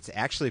from? It's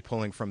actually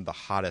pulling from the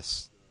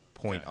hottest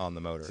point on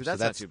the motor. So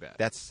that's not too bad.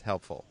 That's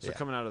helpful. So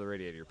coming out of the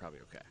radiator, you're probably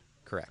okay.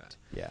 Correct.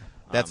 Yeah.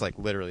 That's like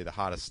literally the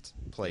hottest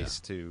place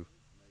to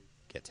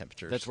get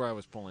temperatures. That's where I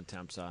was pulling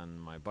temps on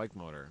my bike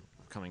motor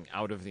coming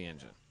out of the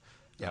engine.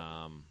 Yep.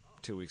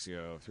 3 weeks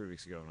ago,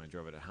 when I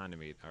drove it at Honda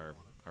Meet,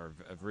 our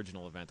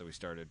original event that we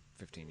started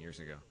 15 years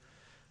ago.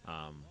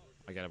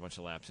 I got a bunch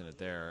of laps in it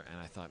there, and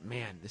I thought,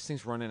 man, this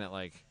thing's running at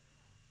like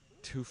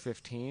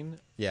 215.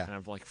 Yeah. And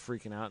I'm like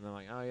freaking out, and I'm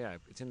like, oh yeah,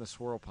 it's in the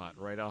swirl pot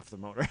right off the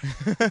motor.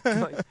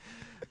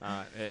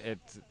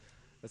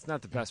 It's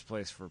not the best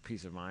place for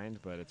peace of mind,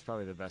 but it's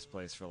probably the best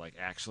place for like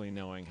actually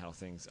knowing how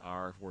things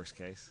are, worst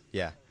case.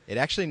 Yeah. It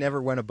actually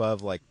never went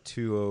above like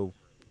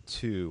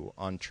 202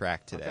 on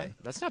track today. Okay.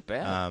 That's not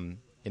bad.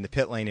 In the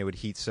pit lane, it would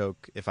heat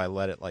soak if I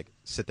let it like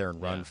sit there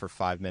and run for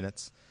 5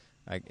 minutes.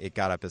 It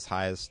got up as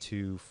high as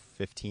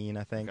 215,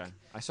 I think. Okay.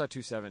 I saw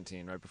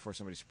 217 right before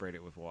somebody sprayed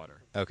it with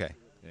water. Okay.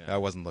 Yeah. I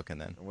wasn't looking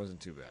then. It wasn't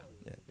too bad.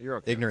 Yeah. You're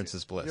okay. Ignorance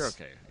is bliss. You're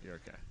okay.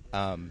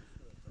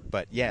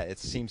 But yeah, it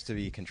seems to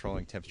be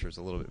controlling temperatures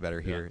a little bit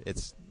better here.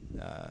 It's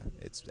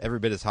every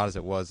bit as hot as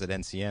it was at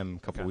NCM a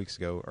couple weeks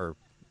ago or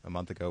a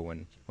month ago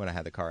when I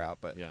had the car out.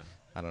 But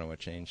I don't know what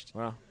changed.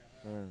 Well,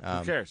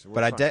 who cares?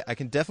 But I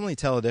can definitely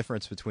tell a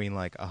difference between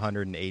like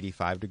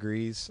 185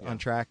 degrees on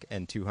track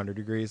and 200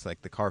 degrees.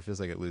 Like the car feels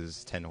like it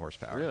loses 10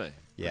 horsepower. Really?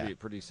 Yeah.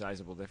 Pretty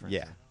sizable difference.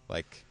 Yeah.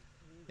 Like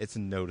it's a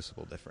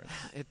noticeable difference.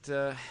 It's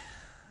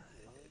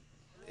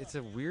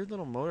a weird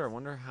little motor. I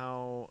wonder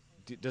how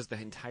does the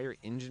entire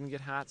engine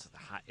get hot? So the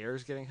hot air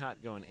is getting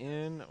hot going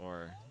in,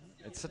 or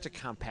it's such a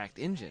compact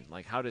engine.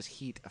 Like, how does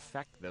heat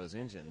affect those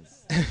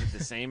engines? Is it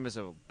the same as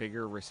a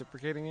bigger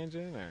reciprocating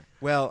engine? Or?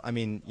 Well, I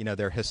mean,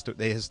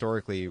 they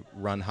historically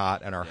run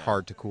hot and are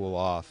hard to cool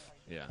off.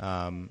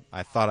 Yeah.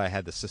 I thought I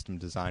had the system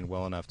designed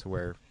well enough to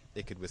where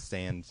it could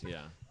withstand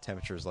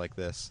temperatures like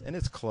this, and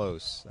it's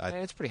close.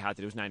 It's pretty hot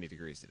today. It was 90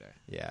 degrees today.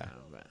 Yeah.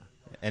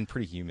 And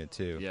pretty humid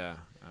too. Yeah.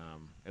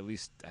 At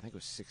least I think it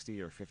was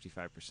 60 or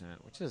 55%,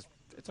 which is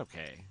it's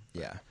okay.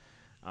 Yeah.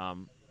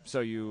 So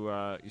you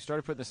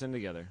started putting this in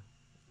together.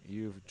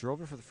 You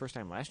drove it for the first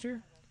time last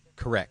year?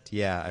 Correct.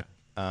 Yeah.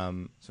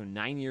 So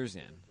 9 years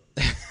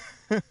in.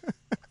 You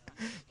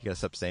gotta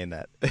stop saying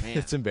that. Man,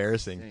 it's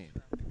embarrassing. Insane.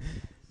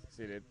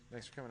 See, dude.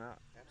 Thanks for coming out.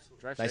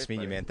 Drive nice safe,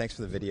 meeting you, buddy. man. Thanks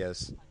for the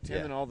videos.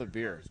 Tim and all the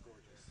beer.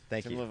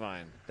 Thank Tim you.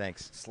 Levine.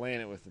 Thanks.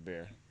 Slaying it with the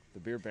beer. The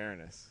beer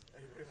baroness.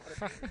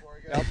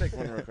 I'll take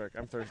one real quick.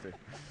 I'm thirsty.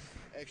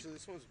 Actually,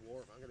 this one's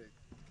warm. I'm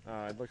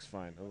gonna. It looks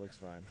fine.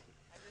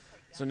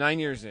 So 9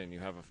 years in, you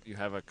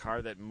have a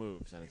car that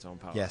moves on its own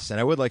power. Yes, and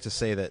I would like to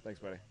say that Thanks,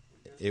 buddy.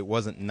 it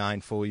wasn't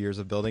 9 full years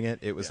of building it.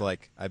 It was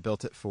like I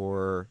built it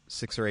for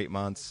 6 or 8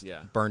 months,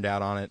 burned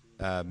out on it,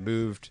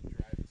 moved,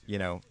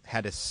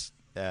 had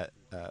to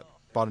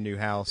bought a new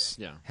house,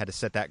 had to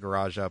set that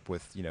garage up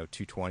with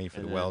 220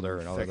 for the welder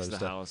and all that other stuff.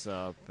 Fix the house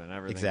up and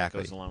everything that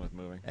goes along with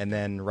moving. And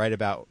then right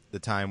about the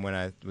time when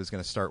I was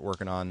going to start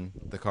working on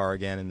the car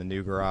again in the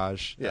new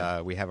garage,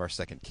 we have our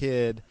second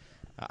kid.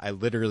 I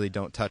literally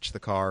don't touch the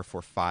car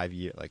for 5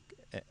 years, like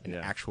an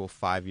actual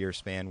 5-year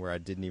span where I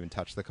didn't even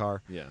touch the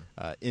car.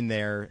 In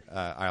there,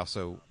 I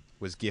also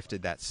was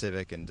gifted that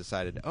Civic and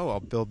decided,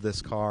 I'll build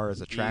this car as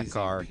a track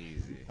car.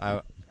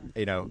 Peasy.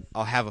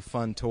 I'll have a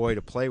fun toy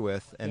to play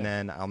with, and Yeah.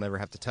 then I'll never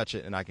have to touch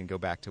it, and I can go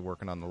back to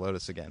working on the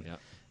Lotus again, Yeah.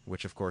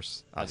 which of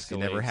course obviously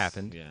never Escalates.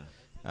 happened.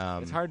 Yeah.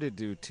 It's hard to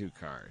do 2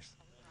 cars.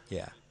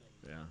 Yeah.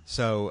 Yeah.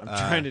 So I'm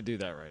trying to do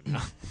that right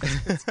now.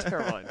 It's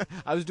terrible.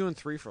 I was doing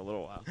 3 for a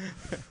little while.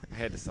 I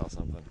had to sell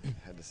something.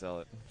 I had to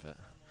sell it. But.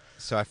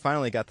 So I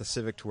finally got the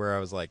Civic to where I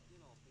was like,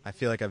 I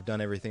feel like I've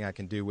done everything I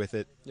can do with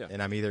it, Yeah.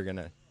 and I'm either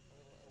gonna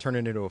turn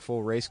it into a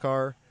full race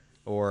car,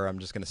 or I'm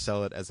just gonna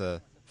sell it as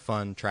a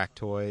fun track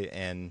toy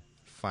and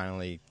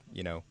finally,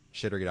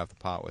 shit or get off the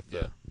pot with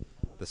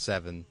the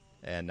 7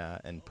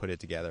 and put it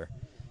together.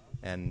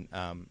 And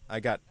I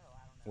got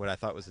what I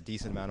thought was a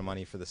decent amount of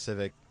money for the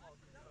Civic.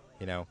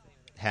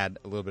 Had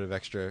a little bit of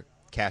extra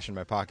cash in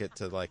my pocket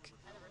to like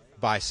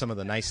buy some of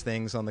the nice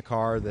things on the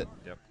car that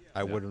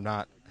I would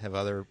not have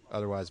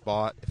otherwise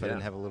bought if I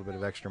didn't have a little bit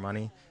of extra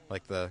money,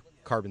 like the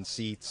carbon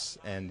seats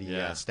and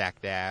the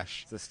stack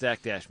dash. The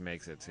stack dash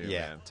makes it too.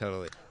 Yeah, man.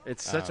 totally.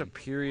 It's such a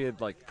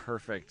period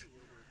perfect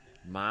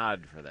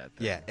mod for that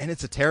thing. Yeah, and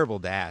it's a terrible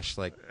dash.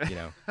 Like,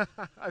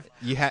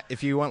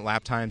 if you want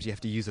lap times, you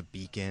have to use a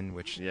beacon,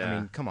 which I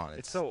mean, come on,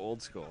 it's so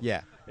old school.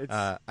 Yeah, It's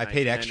I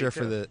paid extra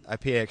for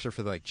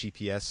 1992. the like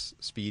GPS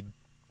speed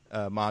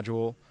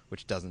module,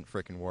 which doesn't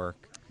freaking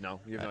work.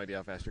 No, you have no idea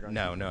how fast you're going.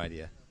 No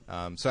idea.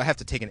 So I have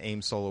to take an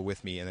AIM Solo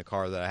with me in the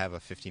car that I have a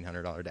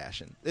 $1,500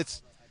 dash in.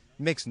 It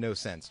makes no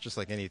sense, just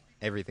like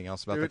everything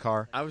else about the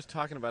car. I was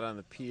talking about it on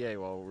the PA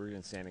while we were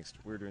doing standing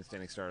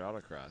start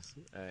autocross,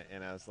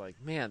 and I was like,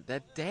 man,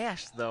 that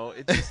dash though.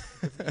 It just,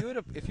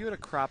 if you had a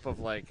crop of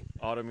like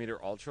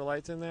Autometer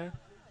ultralights in there,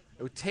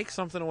 it would take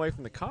something away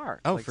from the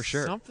car. Oh, like, for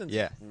sure. Something's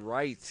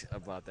right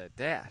about that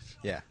dash.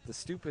 Yeah. The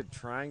stupid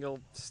triangle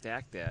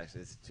stack dash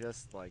is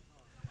just like,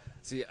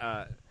 see.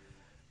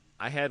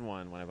 I had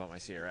one when I bought my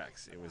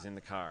CRX. It was in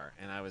the car,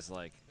 and I was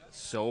like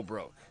so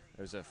broke.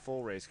 It was a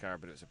full race car,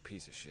 but it was a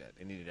piece of shit.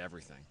 It needed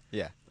everything.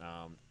 Yeah.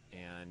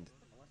 And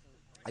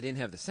I didn't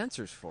have the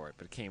sensors for it,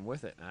 but it came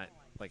with it. And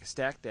a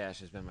stack dash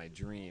has been my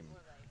dream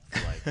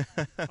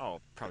for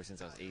probably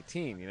since I was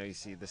 18. You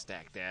see the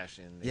stack dash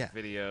in the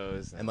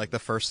videos. And like the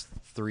first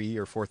 3,000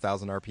 or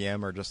 4,000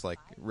 RPM are just like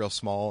real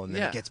small, and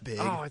then it gets big.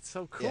 Oh, it's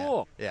so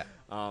cool. Yeah.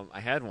 I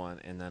had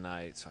one, and then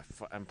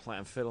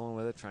I'm fiddling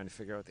with it, trying to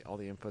figure out what all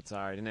the inputs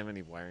are. I didn't have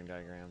any wiring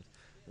diagrams.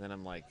 And then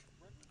I'm like,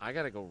 I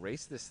got to go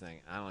race this thing.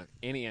 I don't have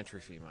any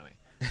entry fee money.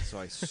 So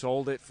I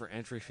sold it for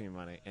entry fee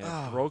money, and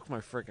it broke my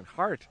freaking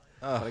heart.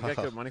 But I got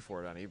good money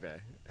for it on eBay.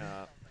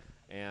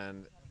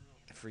 And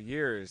for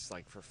years,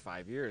 for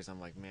 5 years, I'm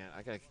like, man,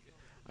 I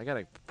got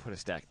to put a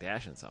stack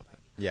dash in something.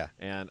 Yeah.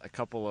 And a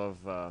couple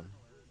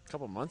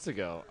months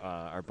ago,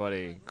 our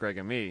buddy Greg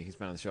and me, he's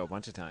been on the show a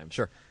bunch of times.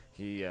 Sure.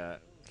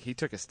 He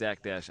took a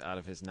stack dash out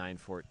of his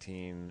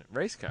 914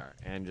 race car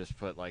and just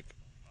put a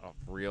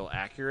real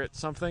accurate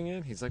something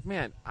in. He's like,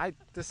 man,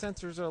 the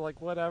sensors are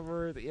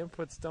whatever. The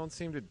inputs don't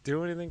seem to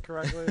do anything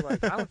correctly.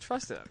 I don't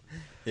trust it.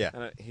 Yeah.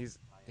 And he's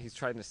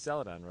trying to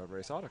sell it on Road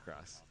Race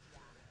Autocross.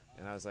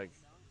 And I was like,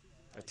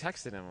 I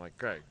texted him, like,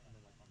 Greg,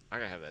 I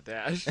gotta have that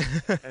dash.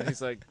 And he's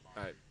like,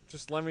 all right,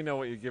 just let me know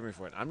what you give me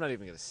for it. I'm not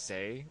even gonna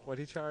say what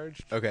he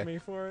charged me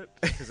for it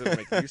because it'll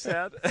make you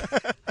sad.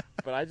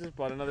 But I just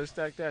bought another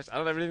stack dash. I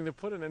don't have anything to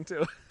put it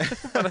into,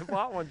 but I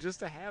bought one just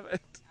to have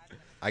it.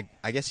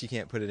 I guess you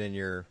can't put it in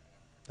your.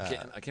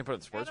 I can't put it in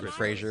the sports race.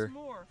 Fraser.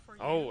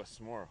 Oh, a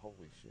s'more!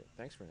 Holy shit!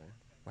 Thanks for that.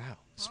 Wow,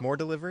 s'more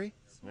delivery.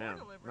 Yeah,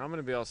 now I'm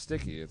gonna be all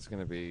sticky. It's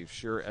gonna be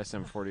sure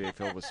SM48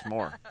 filled with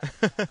s'more.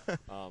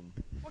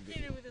 What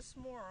can you do with a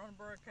s'more on a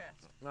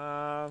broadcast?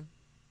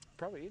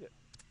 Probably eat it.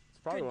 It's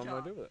probably what I'm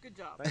gonna do with it. Good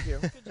job. Thank you.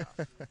 Good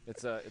job.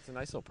 It's a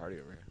nice little party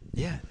over here.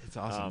 Yeah, it's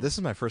awesome. This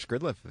is my first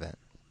Grid Life event.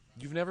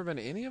 You've never been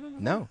to any of them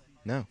before?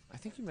 No. I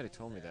think you might have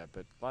told me that,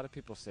 but a lot of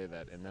people say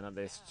that, and then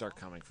they start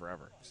coming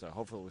forever. So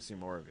hopefully we'll see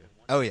more of you.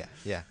 Oh,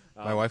 yeah.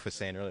 My wife was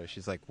saying earlier,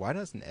 she's like, why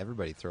doesn't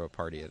everybody throw a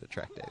party at a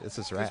track day? This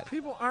is rad. Because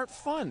people aren't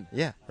fun.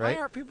 Yeah, right?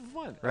 Why aren't people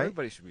fun? Right?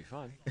 Everybody should be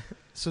fun.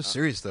 So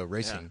serious, though,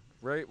 racing.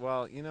 Yeah. Right.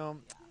 Well,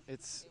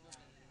 it's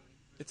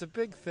a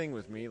big thing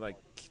with me,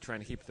 trying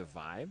to keep the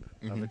vibe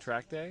of a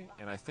track day,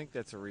 and I think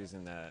that's a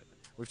reason that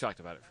we've talked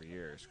about it for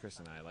years, Chris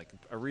and I,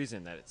 a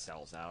reason that it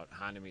sells out.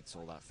 Honda Meet's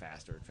sold out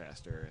faster and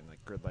faster, and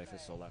Grid Life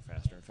is sold out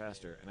faster and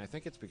faster, and I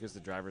think it's because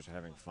the drivers are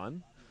having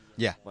fun.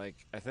 Yeah.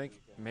 I think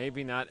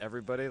maybe not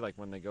everybody,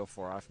 when they go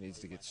 4 off, needs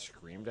to get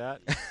screamed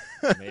at.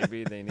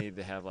 Maybe they need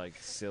to have,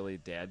 silly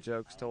dad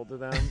jokes told to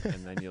them,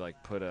 and then you,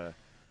 put a...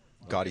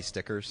 Gaudy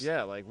stickers.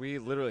 Yeah, we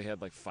literally had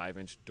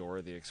 5-inch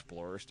Dora the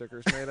Explorer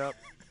stickers made up,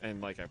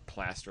 and I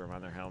plaster them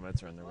on their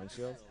helmets or on their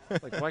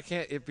windshields. Why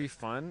can't it be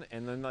fun?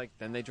 And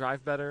then they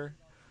drive better.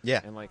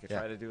 Yeah. And I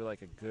try to do a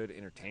good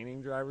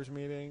entertaining drivers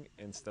meeting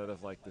instead of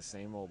the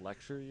same old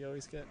lecture you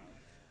always get.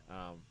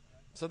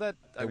 So that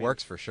it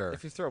works for sure.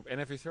 If you throw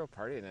a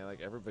party and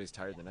everybody's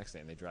tired the next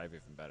day and they drive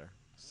even better.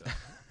 So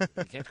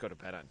you can't go to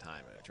bed on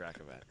time at a track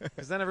event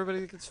because then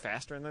everybody gets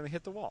faster and then they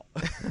hit the wall.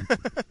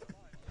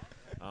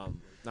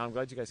 No, I'm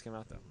glad you guys came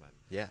out though. But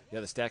yeah.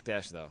 The stack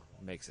dash though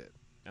makes it,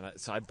 and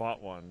so I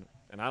bought one,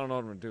 and I don't know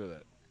what I'm gonna do with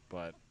it,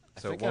 but I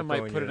think I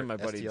might put it in my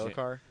buddy STL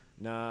car.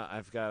 Nah,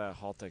 I've got a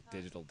Haltech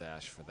Digital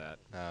Dash for that.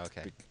 Oh,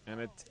 okay.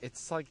 And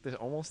it's like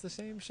almost the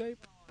same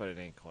shape, but it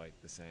ain't quite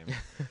the same.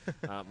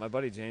 My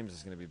buddy James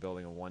is going to be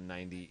building a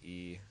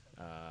 190E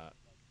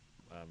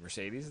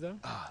Mercedes, though.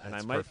 Oh, and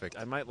that's I might, perfect.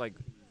 I might like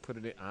put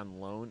it on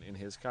loan in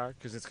his car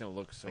because it's going to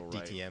look so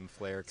like right. DTM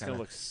flare It's kind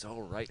going of. to look so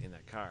right in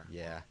that car.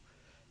 Yeah.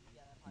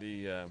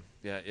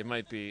 It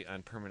might be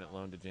on permanent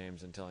loan to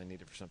James until I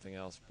need it for something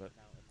else, but.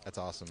 That's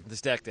awesome. The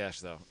Stack Dash,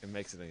 though, it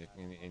makes it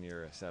in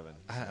your 7.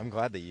 I'm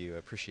glad that you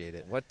appreciate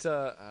it. What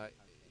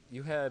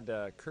you had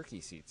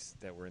Kirky seats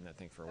that were in that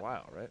thing for a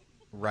while, right?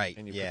 Right.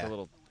 And you yeah. put the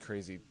little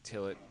crazy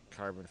Tillet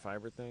carbon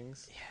fiber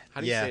things. Yeah.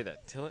 How do you say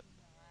that? Tillet?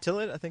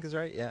 Tillet, I think is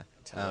right. Yeah.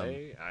 Tillet? I have no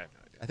idea.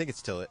 I think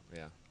it's Tillet.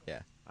 Yeah.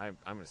 Yeah. I'm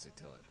going to say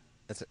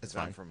Tillet. It's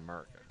fine. I'm from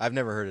America. I've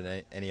never heard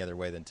it any other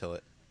way than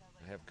Tillet.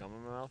 I have gum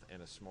in my mouth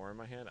and a s'more in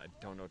my hand. I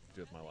don't know what to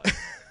do with my life.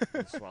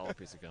 I swallow a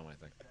piece of gum, I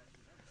think.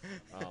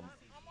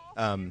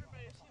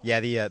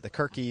 Yeah, the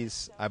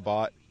Kirkies I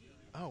bought.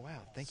 Oh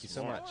wow! Thank you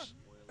so Smart. much.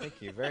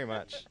 Thank you very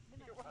much.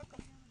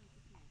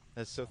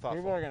 That's so thoughtful.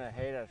 People are going to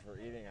hate us for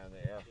eating on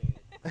the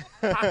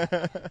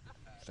air.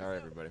 Sorry,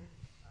 everybody.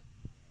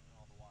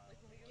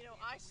 You know,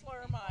 I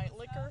slur my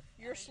liquor.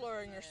 You're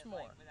slurring your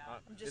s'more.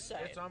 I'm just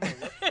saying. It's on my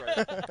lips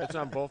right It's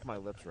on both my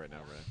lips right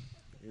now,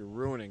 Ray. You're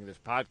ruining this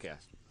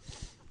podcast.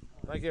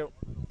 Thank you.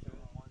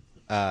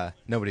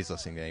 Nobody's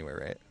listening anyway,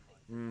 right?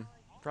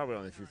 Probably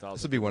only a few thousand.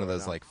 This would be one of people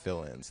those right like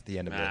fill-ins at the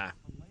end of now. Nah.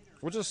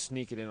 We'll just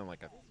sneak it in on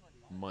like a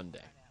Monday.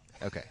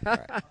 it. Okay, all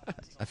right.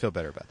 I feel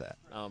better about that.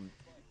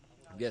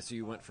 So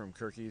you went from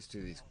Kirkies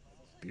to these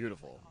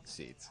beautiful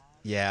seats.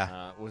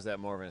 Yeah, Was that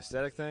more of an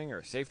aesthetic thing or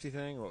a safety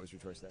thing? What was your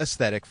choice there?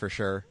 aesthetic for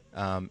sure,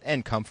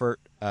 and comfort.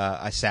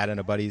 I sat in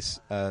a buddy's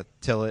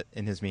Tillet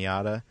in his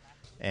Miata,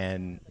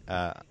 and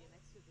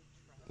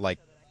like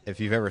if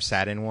you've ever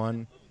sat in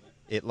one,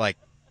 it like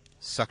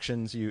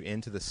suctions you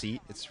into the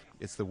seat.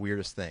 It's the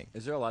weirdest thing.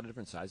 Is there a lot of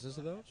different sizes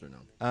of those or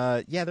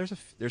no? Yeah,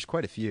 there's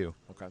quite a few.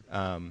 Okay.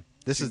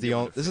 This is the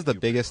only. This is the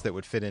biggest that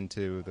would fit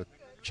into the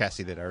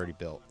chassis that I already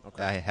built.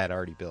 Okay. I had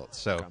already built.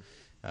 So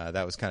Okay.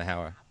 that was kind of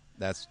how.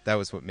 That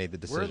was what made the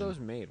decision. Where are those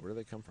made? Where do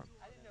they come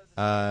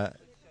from?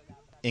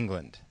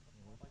 England.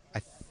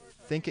 I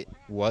think it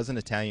was an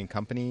Italian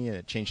company and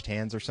it changed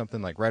hands or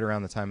something. Like right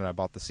around the time that I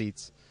bought the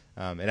seats.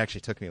 It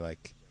actually took me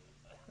like,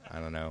 I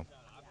don't know,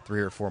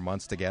 3 or 4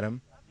 months to get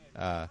them.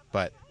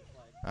 But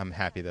I'm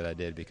happy that I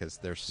did because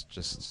they're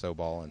just so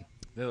ballin'.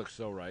 They look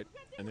so right,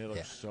 and they look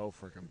Yeah. so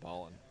freaking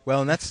ballin'. Well,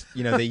 and that's,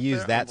 they use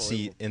They're that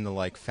seat unbelievable. in the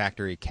like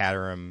factory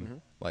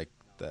Caterham, like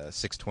the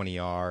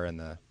 620R and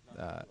the.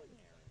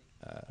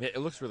 It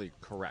looks really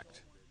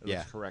correct. It Yeah.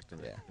 looks correct in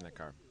Yeah. that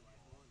car.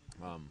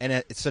 And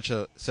it's such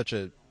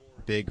a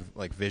big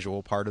like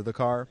visual part of the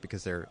car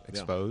because they're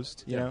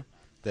exposed, you Yeah. know,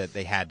 that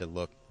they had to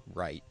look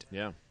right.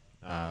 Yeah.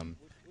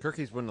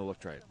 Kirkies wouldn't have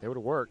looked right. They would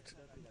have worked,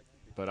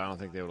 but I don't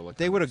think they would have looked.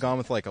 They would have gone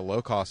with like a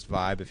low cost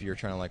vibe if you were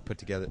trying to like put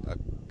together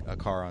a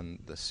car on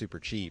the super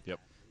cheap.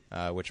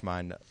 Yep. Which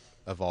mine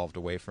evolved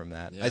away from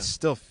that. Yeah. I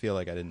still feel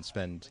like I didn't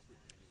spend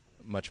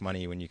much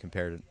money when you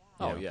compare to.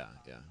 Yeah.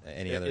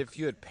 Any other. If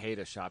you had paid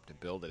a shop to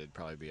build it, it'd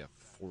probably be a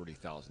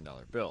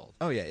 $40,000 build.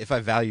 Oh yeah, if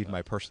I valued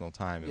my personal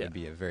time, it Yeah. would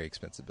be a very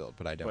expensive build,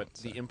 but I don't. But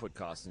so. the input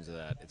costs into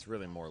that, it's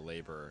really more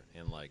labor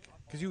and like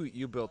because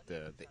you built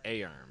the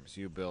A arms,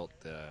 you built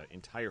the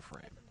entire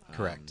frame.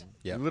 Correct.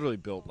 Yep. You literally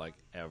built like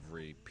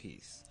every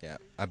piece. Yeah,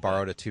 I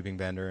borrowed a tubing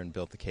bender and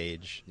built the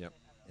cage. Yep.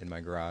 In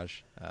my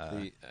garage.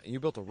 You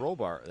built a roll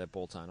bar that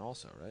bolts on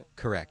also, right?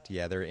 Correct.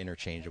 Yeah, they're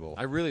interchangeable.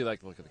 I really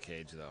like the look of the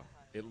cage though.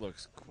 It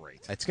looks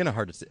great. It's gonna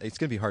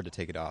be hard to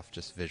take it off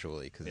just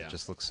visually because Yeah. it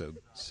just looks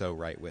so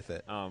right with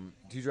it. Do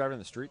you drive it in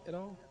the street at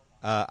all?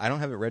 I don't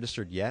have it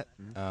registered yet.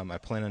 I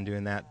plan on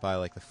doing that by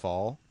like the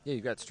fall. Yeah,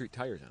 you got street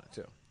tires on it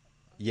too.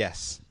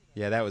 Yes.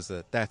 Yeah,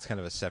 that's kind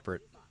of a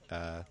separate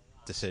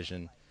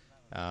decision.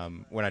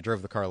 When I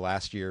drove the car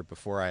last year,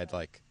 before I had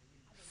like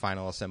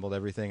final assembled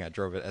everything, I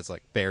drove it as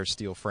like bare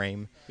steel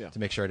frame to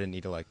make sure I didn't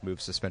need to like move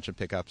suspension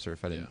pickups or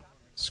if I didn't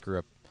screw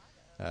up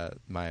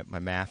my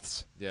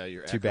maths. Yeah,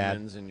 your too bad.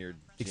 Ackermans and your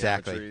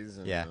Exactly. geometries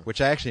and, yeah,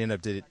 which I actually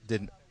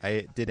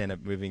did end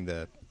up moving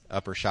the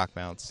upper shock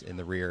mounts in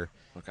the rear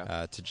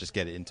to just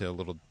get it into a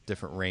little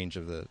different range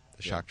of the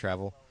shock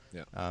travel.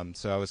 Yeah.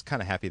 So I was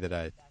kind of happy that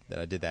I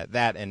did that.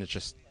 That and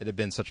it had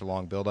been such a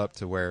long build up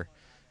to where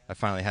I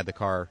finally had the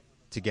car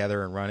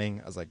together and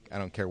running. I was like, I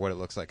don't care what it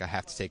looks like. I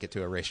have to take it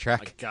to a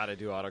racetrack. I gotta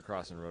do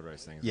autocross and road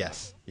race things.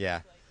 Yes.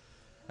 Yeah.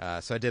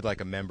 So I did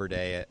like a member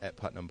day at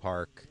Putnam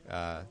Park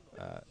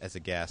as a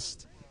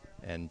guest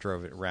and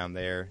drove it around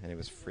there, and it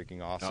was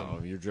freaking awesome.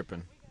 Oh, you're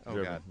dripping. Oh,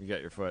 Dripping. God. You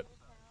got your foot.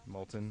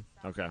 Molten.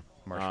 Okay.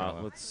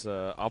 Marshmallow. Let's.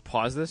 I'll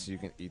pause this. You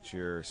can eat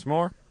your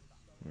s'more.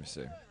 Let me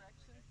see.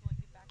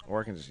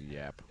 Or I can just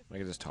yap. I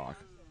can just talk.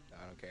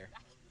 I don't care.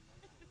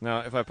 No,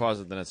 if I pause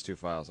it, then it's 2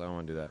 files. I don't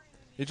want to do that.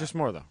 Eat your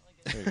s'more though.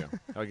 There you go.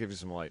 I'll give you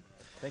some light.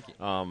 Thank you.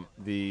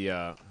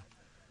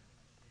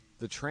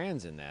 The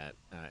trans in that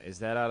is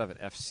that out of an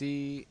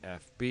FC,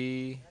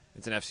 FB?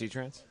 It's an FC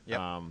trans. Yep.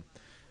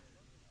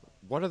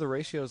 What are the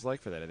ratios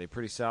like for that? Are they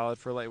pretty solid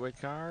for a lightweight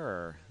car,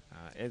 or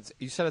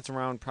You said it's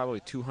around probably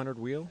 200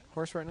 wheel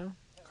horse right now?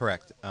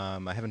 Correct. I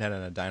haven't had it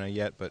on a dyno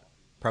yet, but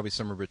probably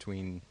somewhere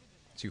between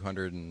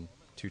 200 and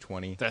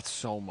 220. That's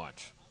so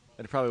much.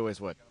 It probably weighs,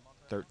 what,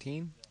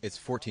 13? It's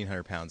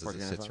 1,400 pounds as it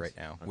 1,400 sits right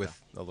now, Okay.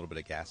 with a little bit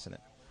of gas in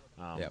it.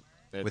 Yep.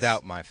 It's-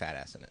 Without my fat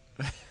ass in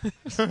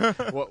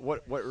it.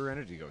 What rear end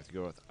did you go with?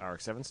 You go with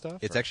RX-7 stuff?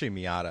 It's or- actually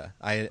Miata.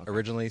 I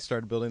originally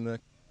started building the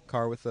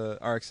car with the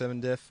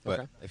RX-7 diff, but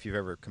Okay. if you've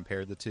ever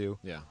compared the two,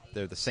 Yeah.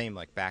 they're the same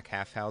like back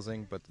half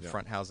housing, but the Yeah.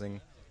 front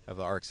housing of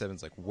the RX-7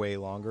 is like way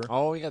longer.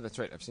 Oh, yeah, that's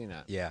right. I've seen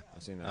that. Yeah.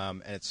 I've seen that.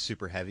 And it's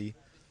super heavy,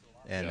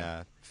 and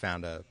Yeah.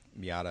 found a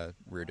Miata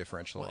rear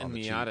differential Well, on and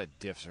the Miata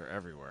diffs are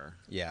everywhere.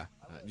 Yeah,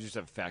 You just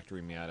have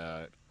factory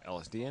Miata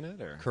LSD in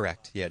it, or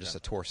correct. Yeah, just a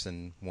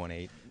Torsen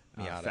 1.8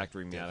 Miata.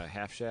 factory diff. Miata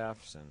half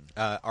shafts and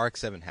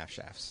RX-7 half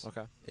shafts.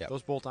 okay. Yep.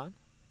 Those bolt on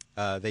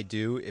They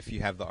do if you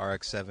have the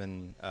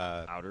RX-7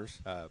 outers.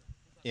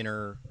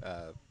 inner.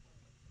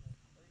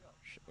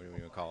 What do we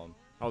even call them?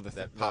 Oh,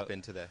 That pop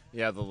into the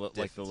Yeah, the like diff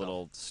the itself.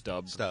 little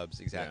stub stubs.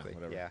 Exactly.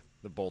 whatever. Yeah.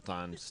 The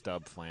bolt-on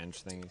stub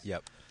flange things.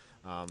 Yep.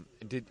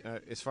 Did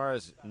as far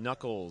as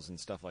knuckles and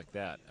stuff like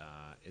that,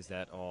 is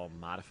that all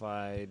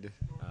modified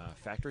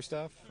factory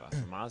stuff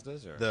from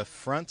Mazdas or The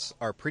fronts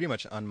are pretty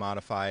much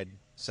unmodified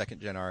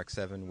second gen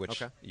RX-7,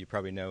 which Okay. you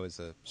probably know is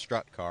a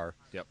strut car.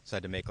 Yep. So I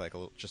had to make like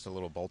just a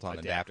little bolt-on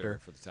adapter.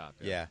 for the top?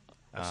 Yeah.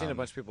 I've seen a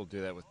bunch of people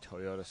do that with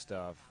Toyota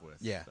stuff,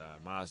 with Yeah.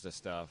 Mazda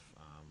stuff.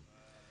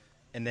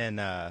 And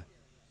then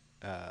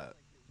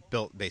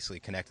built basically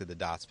connected the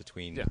dots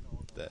between Yeah.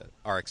 the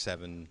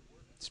RX-7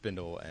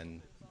 spindle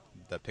and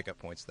the pickup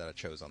points that I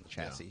chose on the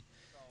chassis.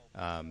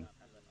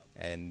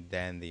 And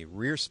then the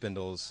rear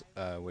spindles,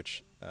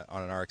 which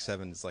on an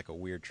RX-7 is like a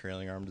weird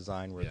trailing arm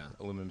design where Yeah.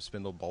 the aluminum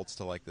spindle bolts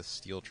to like the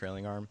steel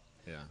trailing arm.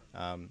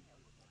 Yeah.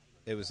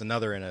 It was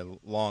another in a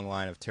long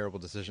line of terrible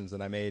decisions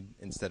that I made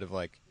instead of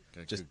like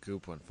Got just good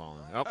goop one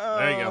falling. Oh,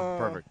 there you go.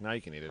 Perfect. Now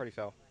you can eat it. pretty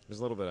fell. There's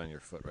a little bit on your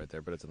foot right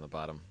there, but it's in the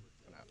bottom.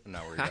 I'm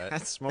not worried about it.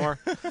 That's more.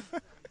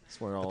 It's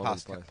more all over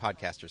the place.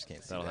 Podcasters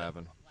can't see That'll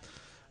that.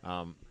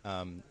 happen.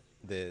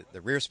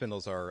 The rear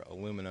spindles are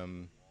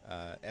aluminum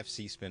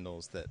FC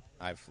spindles that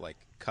I've like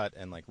cut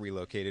and like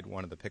relocated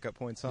one of the pickup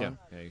points on.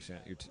 Yeah, you're seeing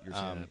it.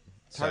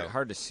 It's so-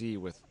 hard to see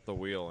with the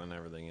wheel and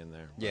everything in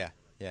there. but-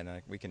 Yeah, no,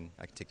 I can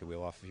take the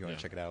wheel off if you want Yeah.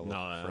 to check it out a No,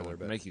 little I further. would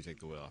But make you take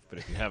the wheel off. But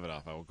if you have it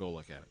off, I will go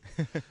look at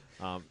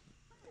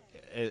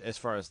it. As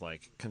far as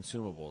like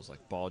consumables,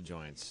 like ball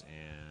joints,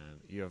 and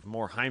you have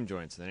more Heim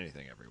joints than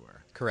anything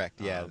everywhere.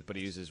 correct. Yeah. But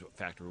he uses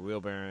factory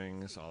wheel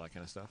bearings, all that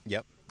kind of stuff.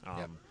 Yep.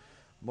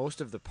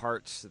 Most of the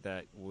parts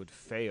that would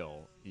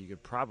fail, you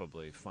could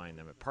probably find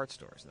them at parts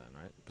stores then,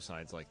 right?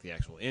 Besides like the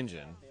actual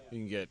engine, you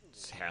can get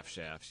half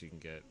shafts, you can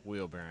get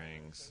wheel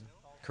bearings.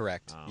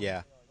 Correct.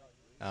 Yeah.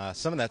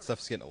 Some of that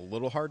stuff's getting a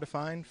little hard to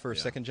find for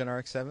Yeah. second gen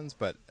RX-7s,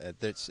 but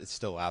it's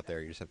still out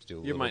there. You just have to do a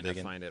You little might not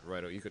digging. find it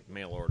right away. You could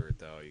mail order it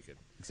though. You could.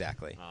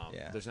 Exactly.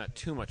 Yeah. There's not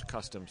too much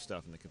custom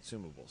stuff in the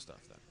consumable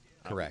stuff then.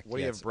 Correct. What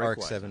do yeah, you it's have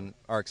brake-wise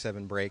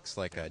RX-7 brakes,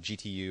 like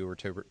GTU or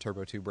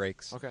Turbo 2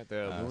 brakes. Okay,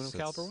 the aluminum so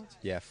caliper it's- ones?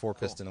 Yeah,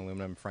 4-piston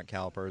aluminum front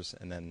calipers,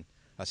 and then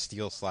a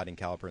steel sliding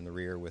caliper in the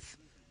rear with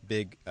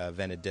big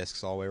vented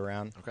discs all the way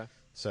around. Okay.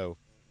 So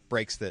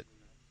brakes that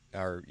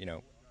are,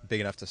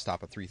 big enough to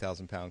stop a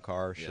 3,000-pound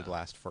car should Yeah.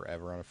 last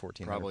forever on a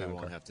 1,400-pound Probably car.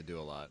 won't have to do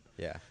a lot.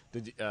 Yeah.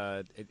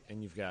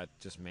 And you've got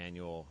just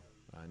manual,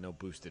 no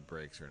boosted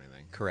brakes or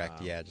anything.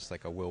 Correct. Yeah, just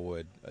like a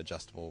Willwood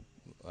adjustable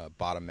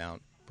bottom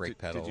mount brake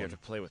pedal. Did you have to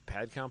play with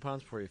pad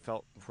compounds before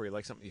you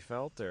liked something you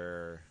felt,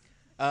 or?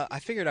 I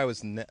figured I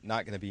was not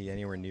going to be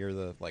anywhere near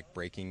the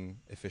braking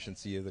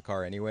efficiency of the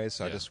car anyway,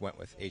 so I Yeah. just went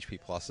with HP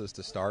pluses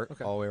to start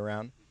Okay. all the way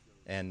around,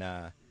 and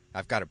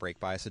I've got a brake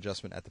bias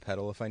adjustment at the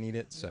pedal if I need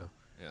it. So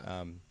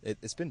Yeah.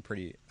 it's been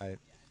pretty. They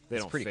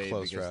it's don't pretty fade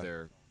close. because Route.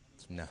 they're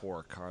No.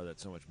 for a car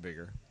that's so much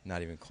bigger.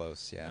 Not even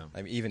close. Yeah, No.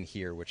 I mean even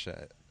here, which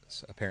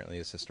apparently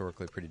is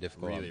historically pretty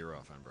difficult. Really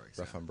rough on brakes.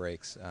 rough yeah. on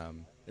brakes.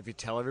 If you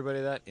tell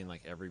everybody that in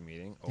like every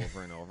meeting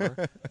over and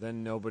over,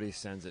 then nobody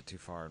sends it too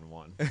far in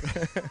one.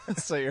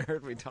 So you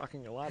heard me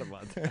talking a lot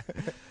about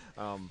that.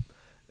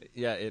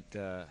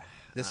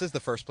 This is the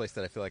first place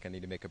that I feel like I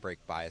need to make a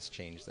brake bias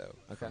change though.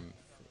 Okay.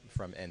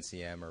 From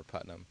NCM or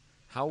Putnam.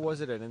 How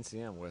was it at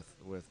NCM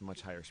with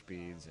much higher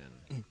speeds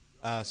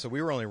and? So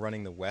we were only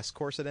running the west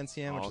course at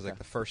NCM, which is okay. like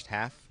the first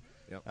half,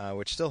 Yep.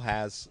 which still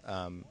has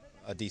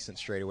a decent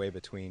straightaway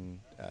between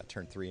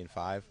turn 3 and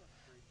 5.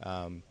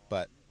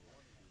 But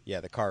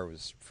yeah, the car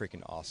was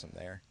freaking awesome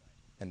there,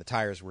 and the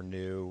tires were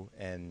new,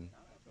 and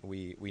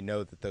we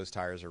know that those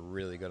tires are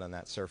really good on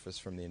that surface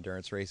from the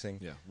endurance racing.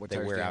 Yeah. What they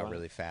tires wear do you out have on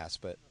really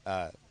fast, but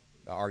the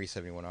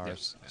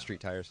RE71Rs Yeah. street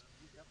tires,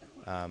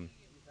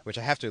 which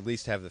I have to at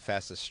least have the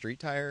fastest street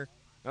tire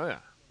Oh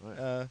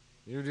yeah,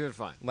 you're doing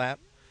fine. lap.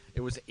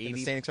 It was In 80.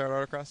 the standing start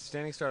autocross.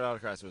 Standing start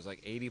autocross, it was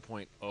like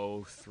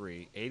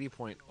 80.03,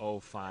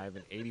 80.05,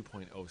 and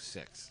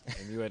 80.06,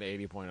 and you had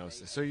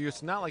 80.06. So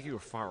it's not like you were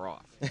far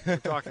off. We're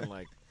talking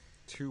like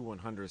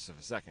 2/100ths of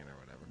a second or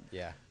whatever.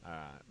 Yeah,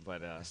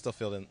 But I still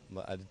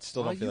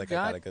don't feel like I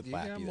got a good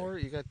lap either.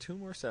 You got 2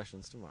 more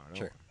sessions tomorrow. Don't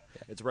Sure. worry.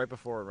 It's right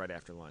before or right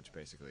after lunch,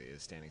 basically,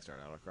 is standing start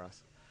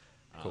autocross.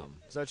 Cool.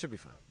 So it should be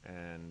fun.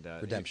 And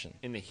Redemption.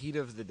 In the heat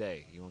of the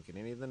day. You won't get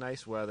any of the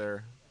nice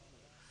weather.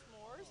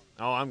 S'mores?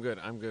 Oh, I'm good.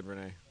 I'm good,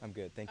 Renee. I'm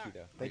good. Thank you,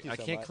 though. Thank you I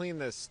so can't much. clean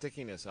the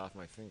stickiness off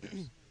my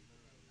fingers.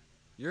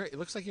 It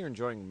looks like you're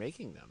enjoying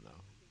making them, though.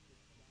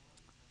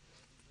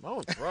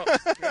 Oh, gross.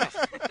 You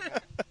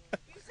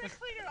said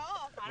clean it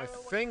off. I My don't know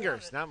what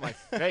fingers, you not my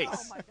face.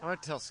 Oh, my I'm going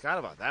to tell Scott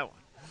about that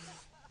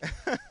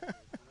one.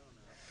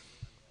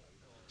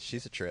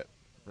 She's a trip.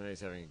 Renee's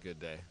having a good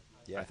day.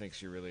 Yeah. I think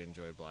she really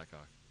enjoyed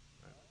Blackhawk.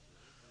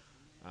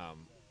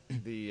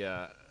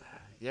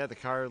 The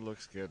car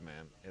looks good,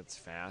 man. It's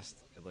fast.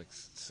 It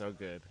looks so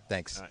good.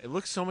 Thanks. It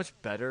looks so much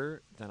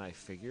better than I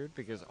figured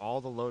because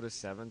all the Lotus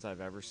 7s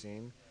I've ever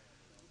seen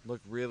look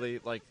really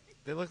like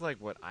they look like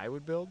what I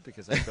would build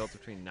because I built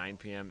between 9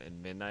 p.m.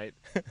 and midnight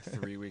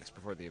 3 weeks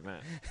before the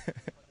event.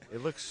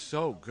 It looks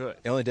so good.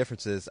 The only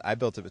difference is I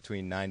built it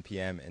between 9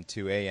 p.m. and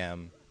 2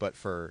 a.m., but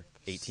for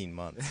 18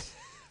 months.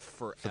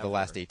 For the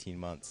last 18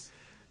 months.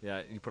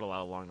 Yeah, you put a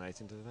lot of long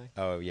nights into the thing.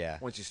 Oh, yeah.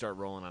 Once you start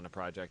rolling on a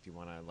project, you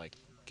want to like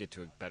get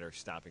to a better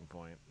stopping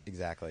point.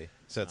 Exactly.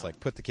 So it's like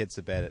put the kids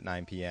to bed at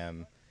 9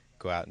 p.m.,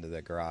 go out into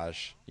the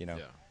garage. Yeah.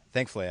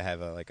 Thankfully, I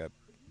have a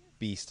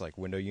beast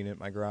window unit in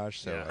my garage,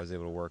 so Yeah. I was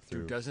able to work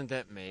through. Dude, doesn't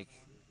that make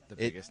the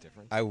biggest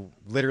difference? I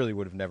literally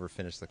would have never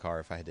finished the car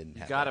if I didn't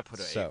You have got to that.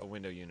 put a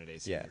window unit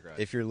AC Yeah. in your garage.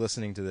 If you're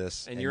listening to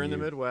this and you're in the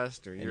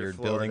Midwest or you're in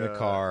building a Florida,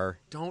 car,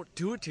 don't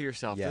do it to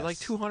yourself. yes, They're like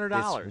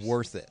 $200. It's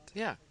worth it.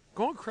 Yeah.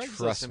 Go on Craigslist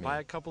Trust and me. buy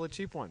a couple of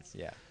cheap ones.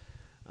 Yeah.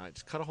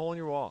 Just cut a hole in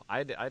your wall. I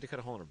had to cut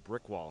a hole in a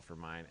brick wall for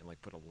mine and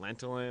like put a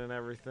lentil in and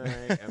everything.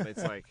 And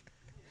it's like,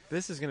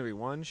 this is going to be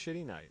one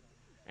shitty night,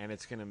 and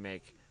it's going to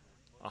make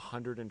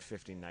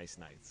 150 nice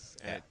nights.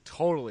 And it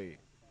totally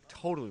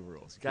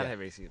rules. You got to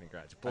have AC in the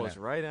garage. It blows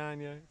right on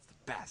you. It's the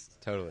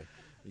best. Totally.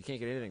 You can't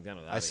get anything done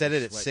without it. I set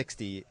it at Sweat.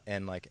 60,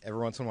 and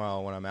every once in a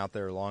while when I'm out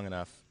there long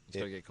enough, It's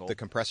gonna get cold. the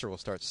compressor will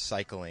start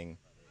cycling.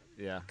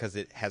 Yeah. Because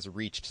it has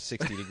reached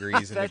 60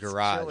 degrees in the That's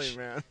garage. chilly,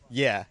 man.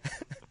 Yeah.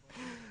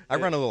 I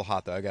run a little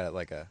hot though. I got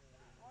like a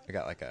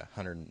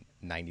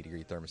 190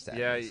 degree thermostat.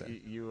 Yeah, so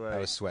you. I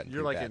was sweating.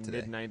 You're pretty like bad in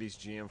today. mid '90s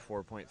GM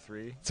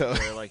 4.3, So-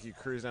 where like you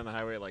cruise down the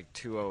highway at like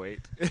 208.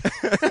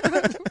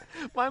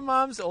 My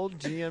mom's old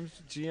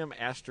GM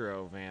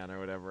Astro van or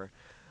whatever.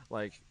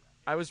 Like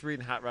I was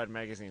reading Hot Rod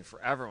magazine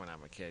forever when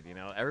I'm a kid. You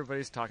know,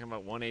 everybody's talking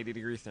about 180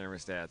 degree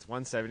thermostats,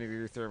 170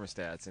 degree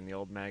thermostats in the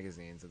old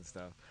magazines and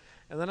stuff.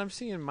 And then I'm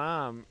seeing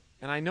Mom,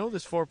 and I know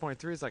this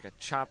 4.3 is like a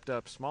chopped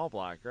up small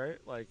block, right?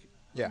 Like.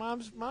 Yeah.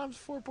 Mom's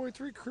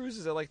 4.3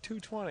 cruises at like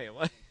 220.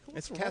 Like,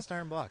 It's a cast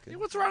iron block. yeah,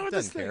 what's wrong with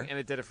this Doesn't thing? care. And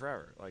it did it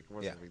forever. Like, it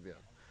wasn't Yeah. a big deal.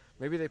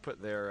 Maybe they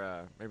put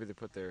their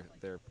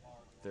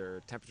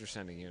temperature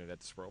sending unit at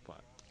the swirl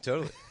pot.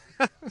 Totally.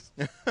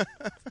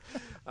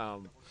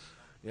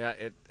 Yeah,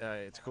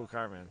 it's a cool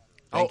car, man.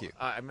 Thank you.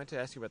 I meant to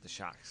ask you about the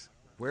shocks.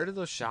 Where did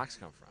those shocks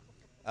come from?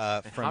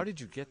 And From how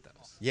did you get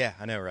those? Yeah,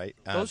 I know, right?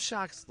 Those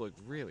shocks look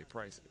really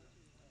pricey.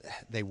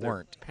 They They're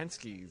weren't.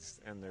 Penske's,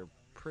 and they're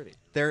pretty.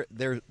 They're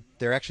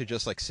actually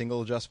just like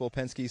single adjustable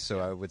Penske's, so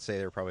I would say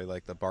they're probably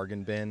like the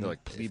bargain bin. They're like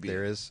if plebeian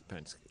there is.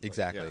 Penske.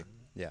 Exactly.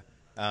 Yeah.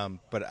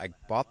 But I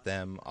bought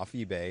them off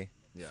eBay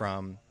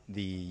from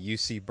the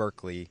UC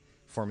Berkeley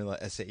Formula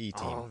SAE team.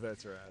 Oh,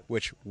 that's right.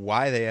 Which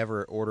why they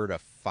ever ordered a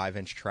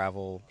 5-inch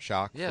travel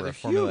shock Yeah, for they're a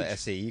Formula huge.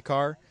 SAE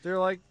car? They're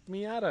like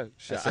Miata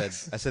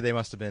shocks. I said they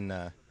must have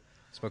been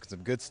smoking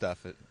some good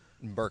stuff at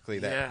Berkeley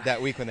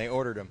that week when they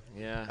ordered them.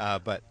 Yeah.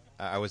 But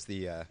I was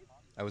the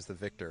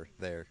victor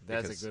there.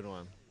 That's because- a good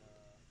one.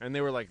 And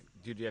they were like,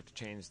 did you have to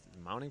change the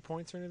mounting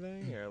points or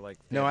anything? Or like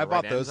they No, had I the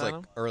bought right those ends on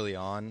like them? early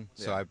on,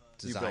 so Yeah. I You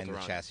designed built the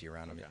around chassis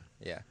around them. Okay.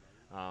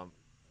 Yeah.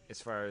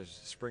 As far as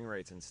spring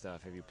rates and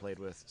stuff, have you played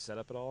with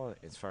setup at all?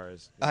 As far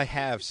as I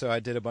have. So I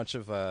did a bunch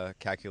of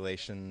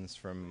calculations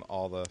from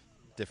all the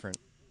different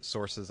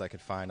sources I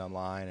could find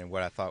online and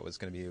what I thought was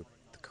going to be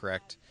the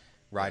correct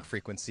ride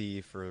frequency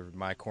for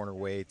my corner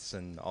weights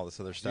and all this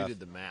other stuff. you did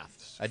the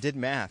maths. I did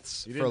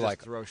maths You for didn't like.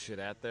 just throw shit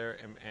at it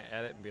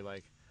and be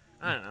like,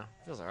 I don't know,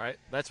 feels all right.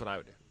 That's what I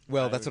would do.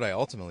 Well, that's what I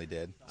ultimately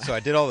did. So I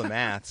did all the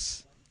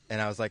maths, and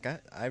I was like,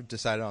 I've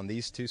decided on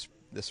these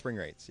the spring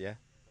rates,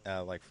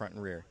 like front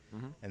and rear.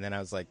 Mm-hmm. And then I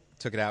was like,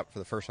 took it out for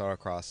the first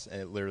autocross,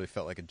 and it literally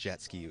felt like a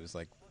jet ski. It was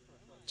like,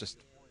 just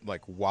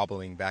like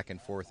wobbling back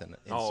and forth in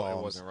Oh, Psalms.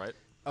 it wasn't right.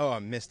 Oh, I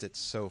missed it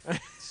so.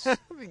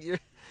 You're-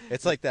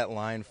 It's like that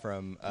line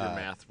from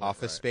math wasn't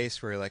Office right.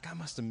 Space where you're like, I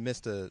must have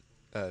missed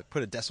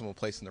put a decimal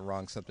place in the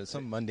wrong something,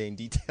 some mundane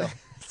detail.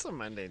 It's a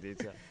Monday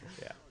detail.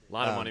 Yeah. A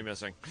lot of money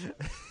missing.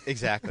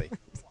 Exactly.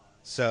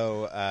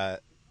 So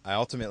I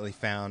ultimately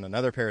found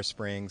another pair of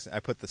springs. I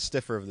put the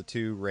stiffer of the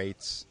two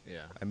rates.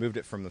 Yeah. I moved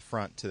it from the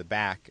front to the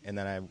back, and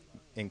then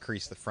I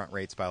increased the front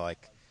rates by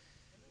like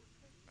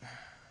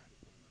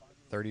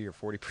 30 or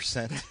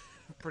 40%.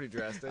 Pretty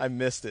drastic. I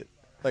missed it.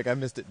 Like, I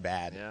missed it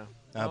bad. Yeah.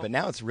 But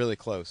now it's really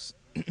close.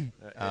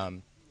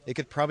 It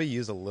could probably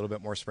use a little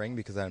bit more spring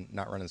because I'm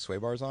not running sway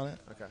bars on it.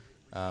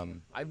 Okay.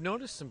 I've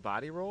noticed some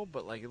body roll,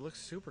 but like it looks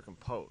super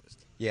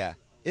composed. Yeah.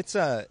 It's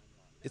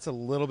it's a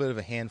little bit of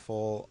a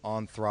handful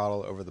on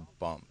throttle over the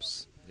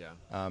bumps. Yeah.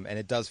 And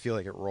it does feel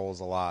like it rolls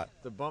a lot.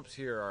 The bumps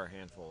here are a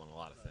handful in a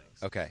lot of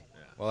things. Okay.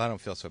 Yeah. Well, I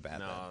don't feel so bad.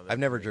 No, then. they're I've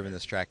never pretty driven hairy.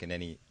 this track in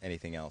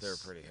anything else. They're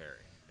pretty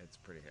hairy. It's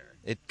pretty hairy.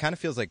 It kind of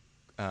feels like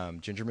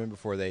Gingerman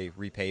before they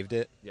repaved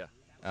it. Yeah.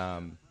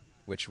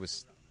 Which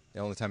was the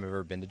only time I've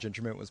ever been to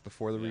Gingerman was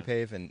before the Yeah.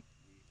 repave, and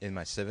in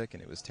my Civic,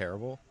 and it was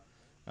terrible.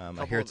 I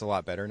Couple hear it's a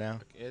lot better now.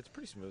 It's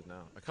pretty smooth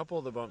now. A couple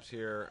of the bumps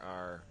here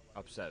are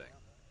upsetting.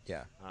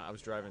 Yeah. I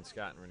was driving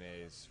Scott and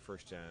Renee's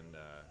first-gen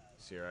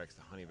CRX,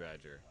 the Honey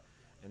Badger,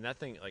 and that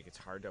thing, like, it's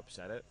hard to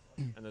upset it.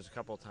 And there's a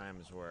couple of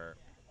times where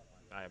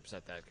I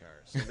upset that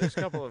car. So there's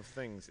a couple of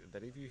things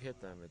that if you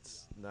hit them,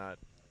 it's not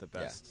the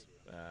best.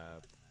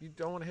 You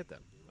don't want to hit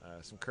them.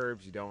 Some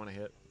curbs you don't want to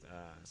hit.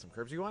 Some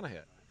curbs you want to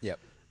hit. Yep.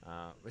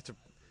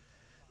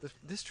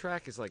 This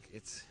track is like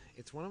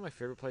it's one of my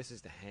favorite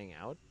places to hang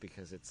out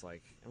because it's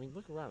like, I mean,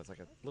 look around. It's like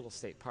a little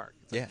state park.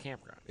 It's like a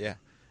campground. Yeah.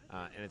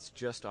 And it's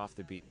just off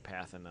the beaten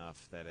path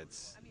enough that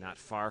it's not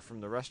far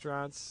from the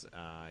restaurants.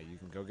 You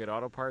can go get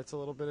auto parts a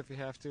little bit if you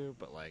have to,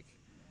 but like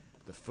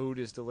the food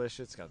is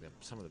delicious. It's got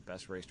some of the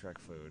best racetrack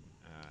food.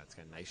 It's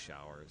got nice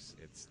showers.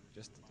 It's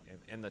just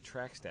and the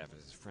track staff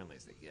is as friendly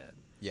as they get.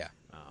 Yeah.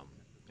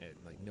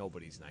 Like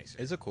nobody's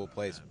nicer. It's a cool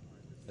place.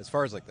 As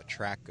far as like the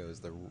track goes,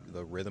 the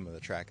rhythm of the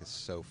track is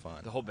so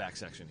fun. The whole back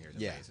section here is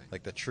amazing.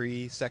 Like the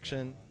tree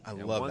section, I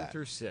Yeah, love 1 that.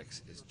 through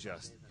 6 is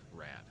just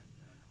rad.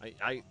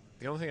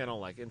 The only thing I don't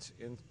like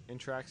in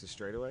tracks is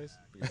straightaways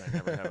because I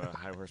never have a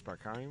high horsepower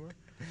car anymore.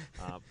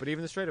 But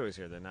even the straightaways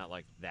here, they're not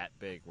like that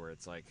big where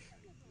it's like,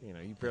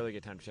 you barely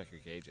get time to check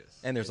your gauges.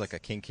 And there's like a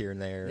kink here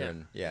and there,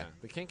 and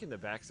the kink in the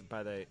back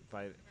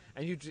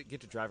and you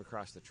get to drive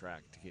across the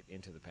track to get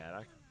into the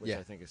paddock, which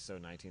I think is so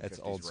 1950s. That's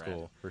old rad.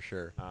 school for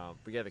sure.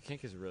 But yeah, the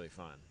kink is really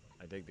fun.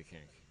 I dig the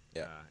kink.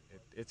 Yeah.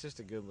 It's just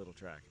a good little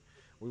track.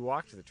 We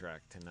walked the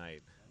track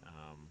tonight,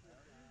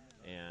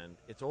 and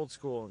it's old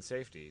school and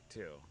safety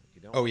too.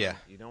 You don't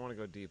you don't want to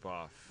go deep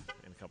off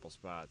in a couple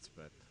spots,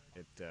 but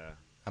it.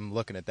 I'm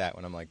looking at that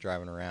when I'm like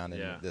driving around,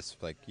 and this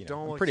like Don't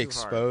I'm look pretty too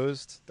hard.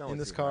 exposed Don't in look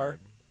this too car, hard.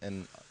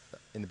 and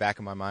in the back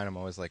of my mind, I'm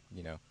always like,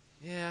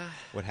 Yeah.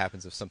 what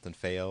happens if something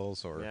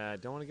fails, or Yeah,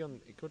 don't want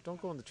to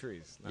don't go in the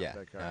trees. Not with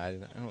that car.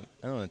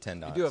 I don't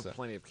intend on You it. do have so.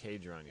 plenty of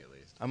cage around you at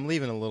least. I'm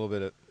leaving a little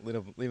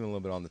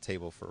bit on the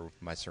table for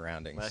my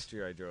surroundings. Last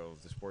year I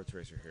drove the sports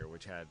racer here,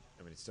 which had,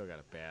 it's still got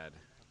a bad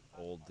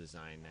old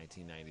design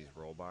 1990s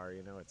roll bar.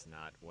 It's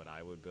not what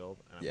I would build,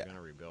 and I'm going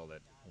to rebuild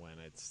it when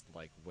it's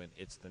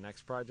the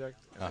next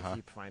project. And I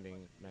keep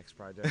finding next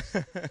projects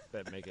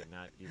that make it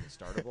not even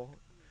startable.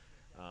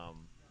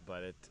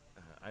 But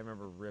I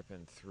remember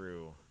ripping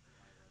through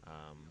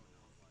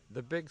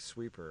the big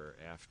sweeper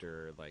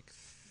after like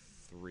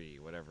 3,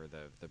 whatever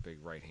the big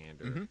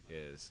right-hander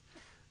is.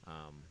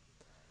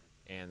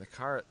 And the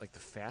car, like the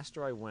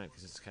faster I went,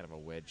 because it's kind of a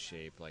wedge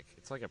shape, like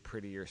it's like a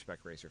prettier Spec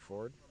Racer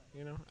Ford,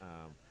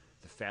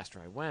 the faster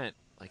I went,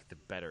 like the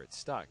better it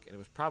stuck. And it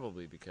was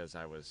probably because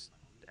I was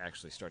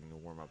actually starting to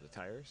warm up the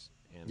tires,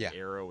 and the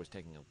aero was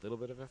taking a little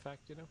bit of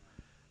effect,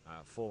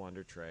 full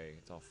under tray,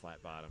 it's all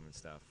flat bottom and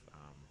stuff.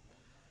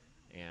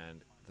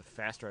 And the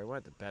faster I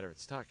went, the better it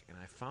stuck. And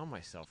I found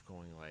myself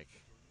going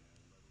like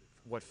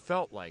what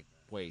felt like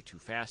way too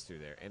fast through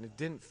there, and it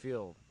didn't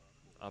feel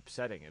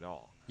upsetting at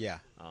all. Yeah.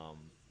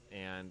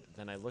 And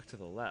then I looked to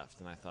the left,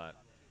 and I thought,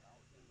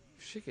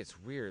 if shit gets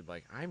weird,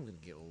 like I'm going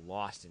to get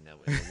lost in the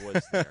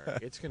woods there.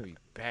 It's going to be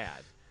bad.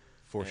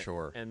 For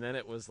sure. And then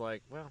it was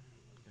like, well,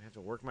 I have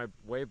to work my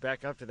way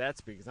back up to that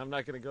speed because I'm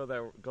not going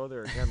to go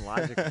there again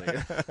logically.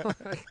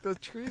 Like, the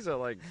trees are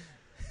like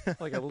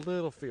a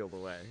little field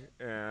away,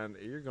 and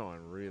you're going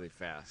really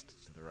fast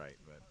to the right.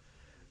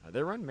 But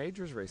they run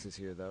majors races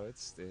here, though.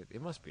 It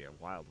must be a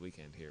wild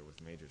weekend here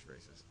with majors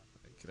races.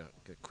 Get a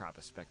good crop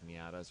of Spec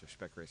Miatas or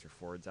Spec Racer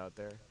Fords out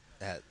there.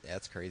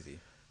 That's crazy.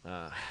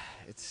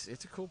 It's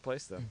a cool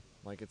place though.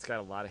 Like it's got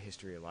a lot of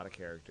history, a lot of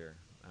character.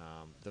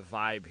 The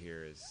vibe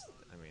here is,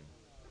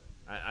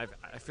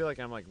 I feel like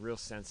I'm like real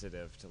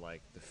sensitive to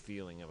like the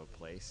feeling of a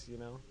place,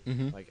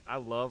 Mm-hmm. Like I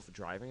love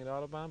driving at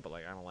Autobahn, but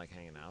like I don't like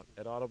hanging out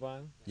at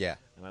Autobahn. Yeah.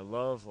 And I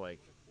love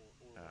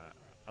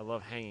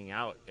hanging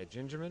out at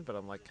Gingerman, but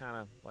I'm like kind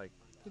of like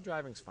the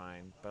driving's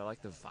fine, but I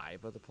like the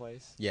vibe of the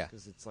place. Yeah.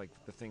 Because it's like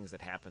the things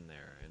that happen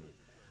there, and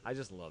I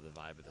just love the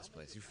vibe of this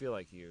place. You feel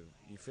like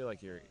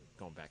you're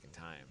going back in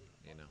time,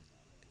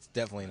 It's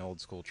definitely an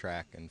old school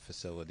track and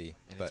facility,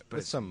 but with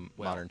it's some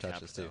well modern kept,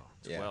 touches too.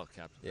 It's well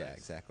kept. Yeah, place.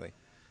 exactly.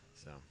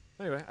 So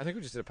anyway, I think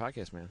we just did a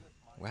podcast, man.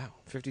 Wow,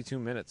 52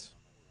 minutes.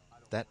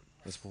 that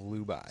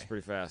flew by. It's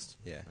pretty fast.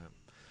 Yeah.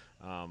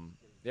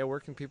 Where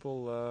can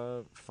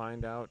people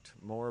find out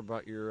more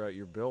about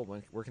your build?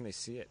 Where can they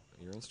see it?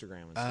 Your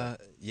Instagram and stuff.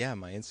 Yeah,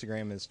 my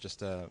Instagram is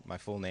just my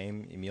full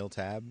name, Emile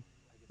Tabb,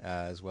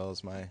 as well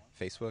as my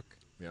Facebook.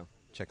 Yeah.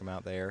 Check them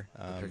out there.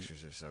 The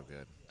pictures are so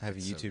good. I have a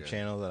It's so YouTube good.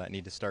 channel that I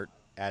need to start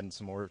adding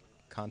some more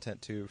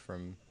content to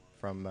from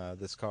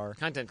this car.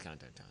 Content.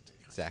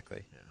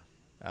 Exactly.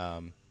 Yeah.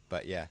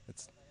 But yeah,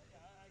 it's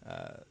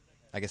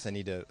I guess I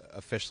need to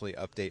officially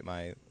update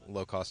my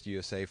Low Cost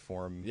USA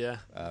forum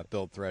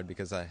build thread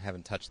because I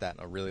haven't touched that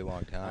in a really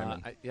long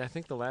time. I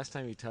think the last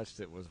time you touched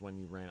it was when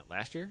you ran it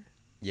last year.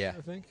 Yeah.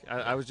 I think.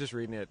 I was just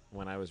reading it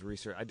when I was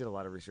research. I did a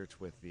lot of research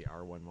with the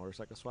R1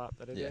 motorcycle swap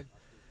that I did.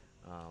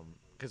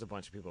 Because a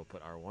bunch of people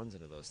put R1s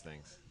into those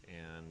things.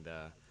 And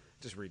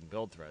just reading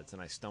build threads.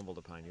 And I stumbled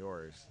upon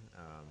yours.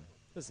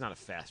 It's not a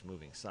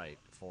fast-moving site,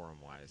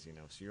 forum-wise,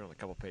 so you're only a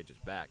couple pages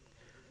back.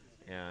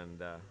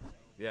 And,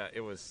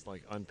 it was,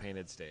 like,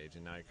 unpainted stage,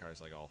 and now your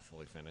car's, like, all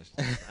fully finished.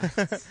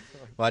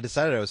 Well, I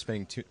decided I was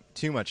spending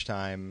too much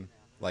time,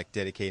 like,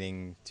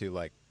 dedicating to,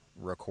 like,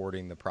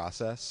 recording the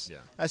process. Yeah.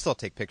 I still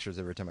take pictures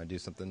every time I do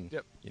something,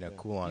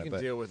 cool on it. You can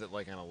deal with it,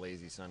 like, on a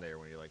lazy Sunday or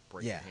when you, like,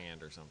 break your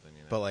hand or something,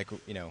 But, like,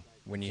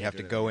 when you have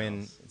to go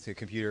in to a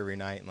computer every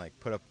night and, like,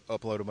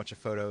 upload a bunch of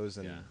photos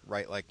and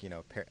write, like,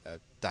 a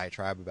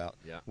diatribe about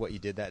what you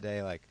did that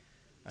day, like,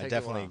 I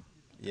definitely...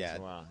 Takes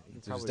a while.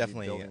 You can probably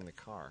definitely be building the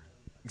car.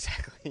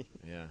 Exactly.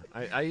 Yeah.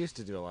 I used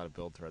to do a lot of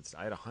build threads.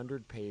 I had a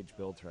 100-page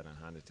build thread on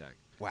Honda Tech.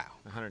 Wow.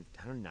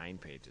 109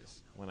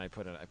 pages. When I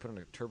put in a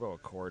turbo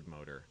Accord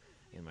motor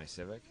in my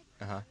Civic,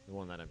 the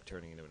one that I'm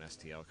turning into an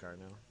STL car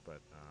now. But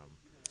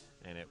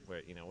and it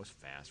was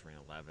fast, ran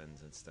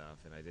 11s and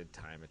stuff. And I did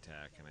time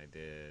attack, and I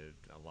did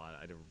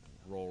I did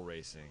roll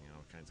racing and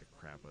all kinds of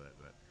crap with it.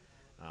 But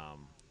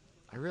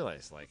I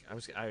realized, like,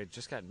 I had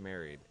just gotten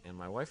married, and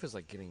my wife was,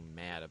 like, getting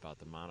mad about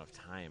the amount of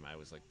time I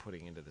was, like,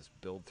 putting into this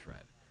build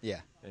thread. Yeah.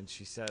 And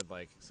she said,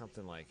 like,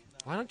 something like,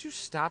 why don't you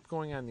stop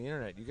going on the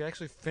internet? You can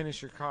actually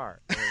finish your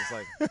car. And I was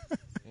like,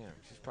 damn,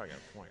 she's probably got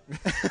a point.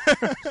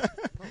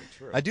 Probably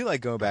true. I do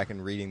like going back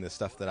and reading the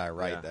stuff that I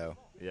write, though.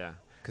 Yeah.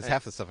 Because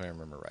half the stuff I don't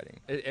remember writing.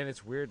 And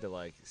it's weird to,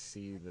 like,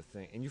 see the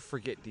thing. And you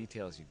forget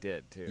details you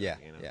did, too. Yeah,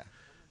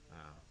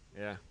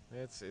 yeah.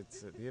 It's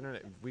the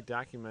internet. We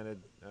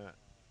documented...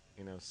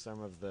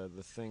 some of the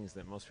things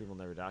that most people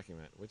never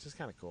document, which is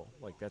kind of cool.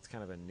 Like, that's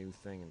kind of a new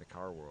thing in the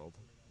car world.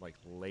 Like,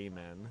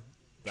 laymen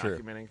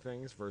documenting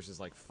things versus,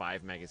 like,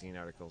 5 magazine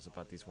articles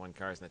about these one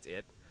cars, and that's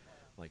it.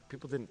 Like,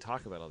 people didn't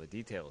talk about all the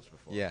details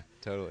before. Yeah,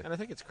 totally. And I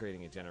think it's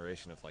creating a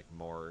generation of, like,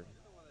 more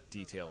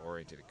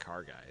detail-oriented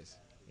car guys,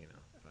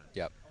 But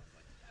yep.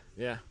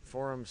 Yeah,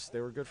 forums,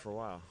 they were good for a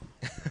while.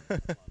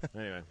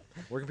 Anyway,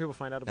 where can people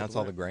find out about Now it's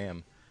all the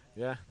gram.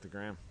 Yeah, the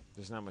gram.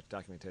 There's not much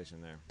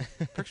documentation there.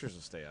 Pictures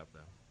will stay up,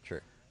 though.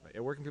 Sure.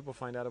 Where can people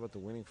find out about the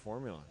Winning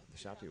Formula, the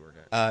shop you work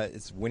at?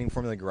 It's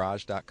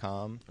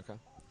winningformulagarage.com. Okay.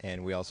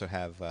 And we also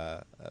have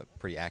a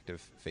pretty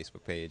active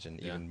Facebook page and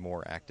even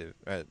more active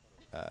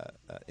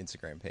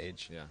Instagram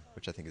page,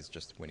 which I think is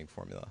just Winning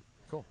Formula.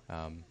 Cool.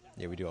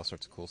 We do all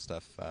sorts of cool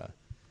stuff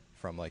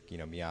from, like,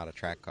 Miata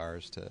track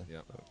cars to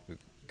we've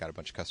got a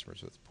bunch of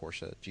customers with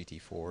Porsche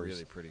GT4s.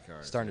 Really pretty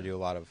cars. Starting to do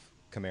a lot of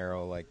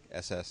Camaro, like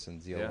SS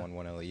and ZL1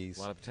 1LEs.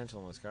 A lot of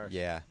potential in those cars.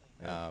 Yeah.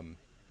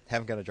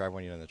 Haven't got to drive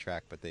one yet on the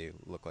track, but they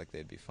look like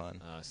they'd be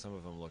fun. Some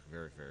of them look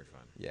very, very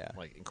fun. Yeah.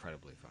 Like,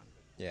 incredibly fun.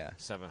 Yeah.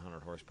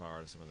 700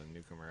 horsepower to some of the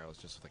new Camaros,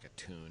 just with, like, a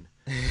tune.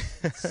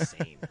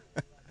 Insane.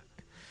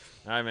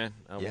 All right, man.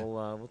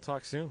 We'll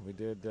talk soon. We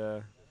did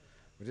a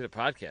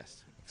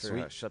podcast. Figured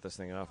out how to shut this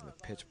thing off in the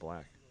pitch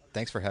black.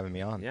 Thanks for having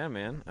me on. Yeah,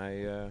 man.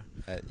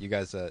 You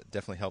guys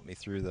definitely helped me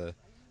through the,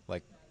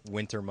 like,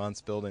 winter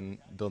months building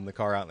the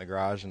car out in the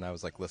garage, and I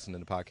was, like,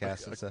 listening to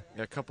podcasts and stuff.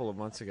 A couple of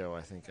months ago,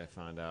 I think I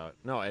found out.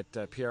 No, at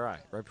PRI,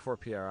 right before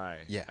PRI.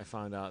 Yeah. I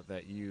found out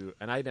that you,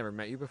 and I'd never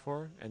met you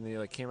before, and you,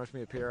 like, came up to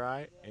me at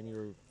PRI, and you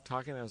were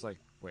talking, and I was like,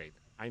 wait,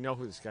 I know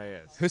who this guy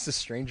is. Who's the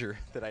stranger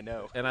that I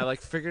know? And I,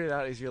 like, figured it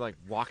out as you're, like,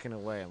 walking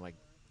away. I'm like,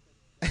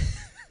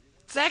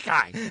 it's that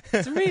guy.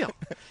 It's Emile.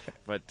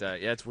 But,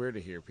 it's weird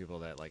to hear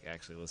people that, like,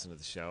 actually listen to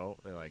the show.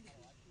 They're like,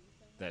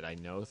 that I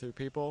know through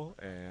people,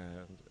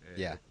 and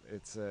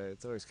it's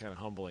always kind of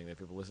humbling that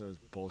people listen to this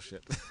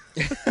bullshit.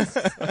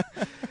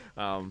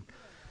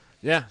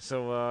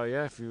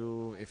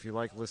 If you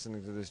like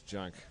listening to this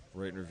junk,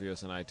 rate and review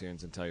us on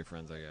iTunes and tell your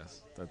friends, I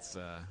guess. That's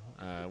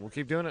we'll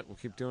keep doing it. We'll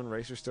keep doing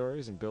racer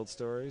stories and build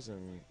stories,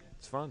 and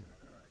it's fun.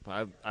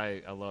 But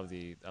I love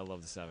the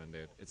 7,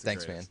 dude. It's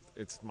Thanks, man.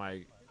 It's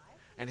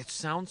and it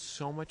sounds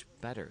so much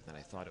better than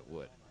I thought it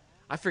would.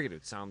 I figured it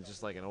would sound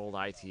just like an old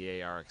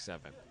ITA RX-7.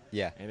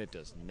 Yeah. And it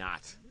does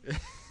not.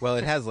 Well,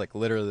 it has, like,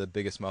 literally the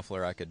biggest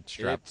muffler I could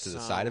strap to the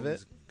side of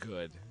it.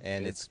 Good.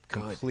 And it's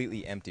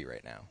completely empty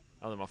right now.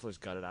 Oh, the muffler's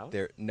gutted out?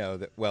 I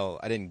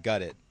didn't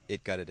gut it.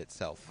 It gutted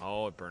itself.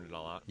 Oh, it burned it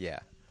all out? Yeah.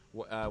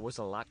 Was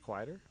it a lot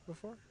quieter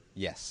before?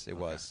 Yes, it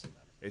was.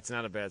 It's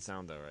not a bad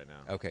sound, though, right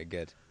now. Okay,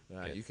 good.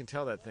 You can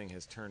tell that thing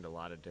has turned a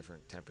lot of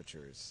different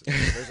temperatures.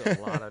 There's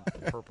a lot of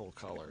purple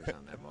colors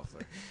on that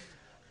muffler.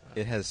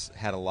 It has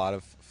had a lot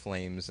of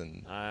flames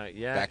and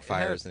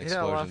backfires and explosions it had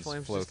a lot of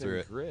flames flow just through in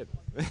it. Grid.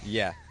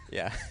 Yeah.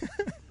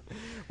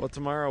 Well,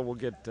 tomorrow we'll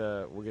get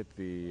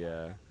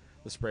the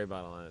spray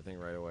bottle on that thing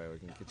right away. We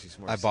can get you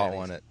some more. I bought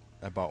one at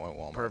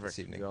Walmart Perfect. this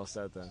evening. You're all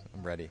set then.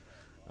 I'm ready.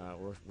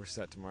 We're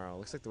set tomorrow.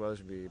 Looks like the weather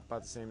should be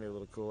about the same day, a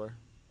little cooler.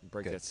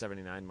 Break that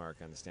 79 mark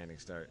on the standing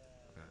start.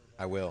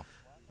 I will.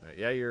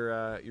 Yeah,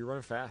 you're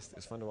running fast.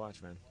 It's fun to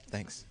watch, man.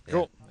 Thanks. Cool. Yeah.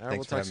 All right, Thanks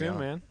we'll for talk having me soon, on.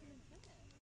 man.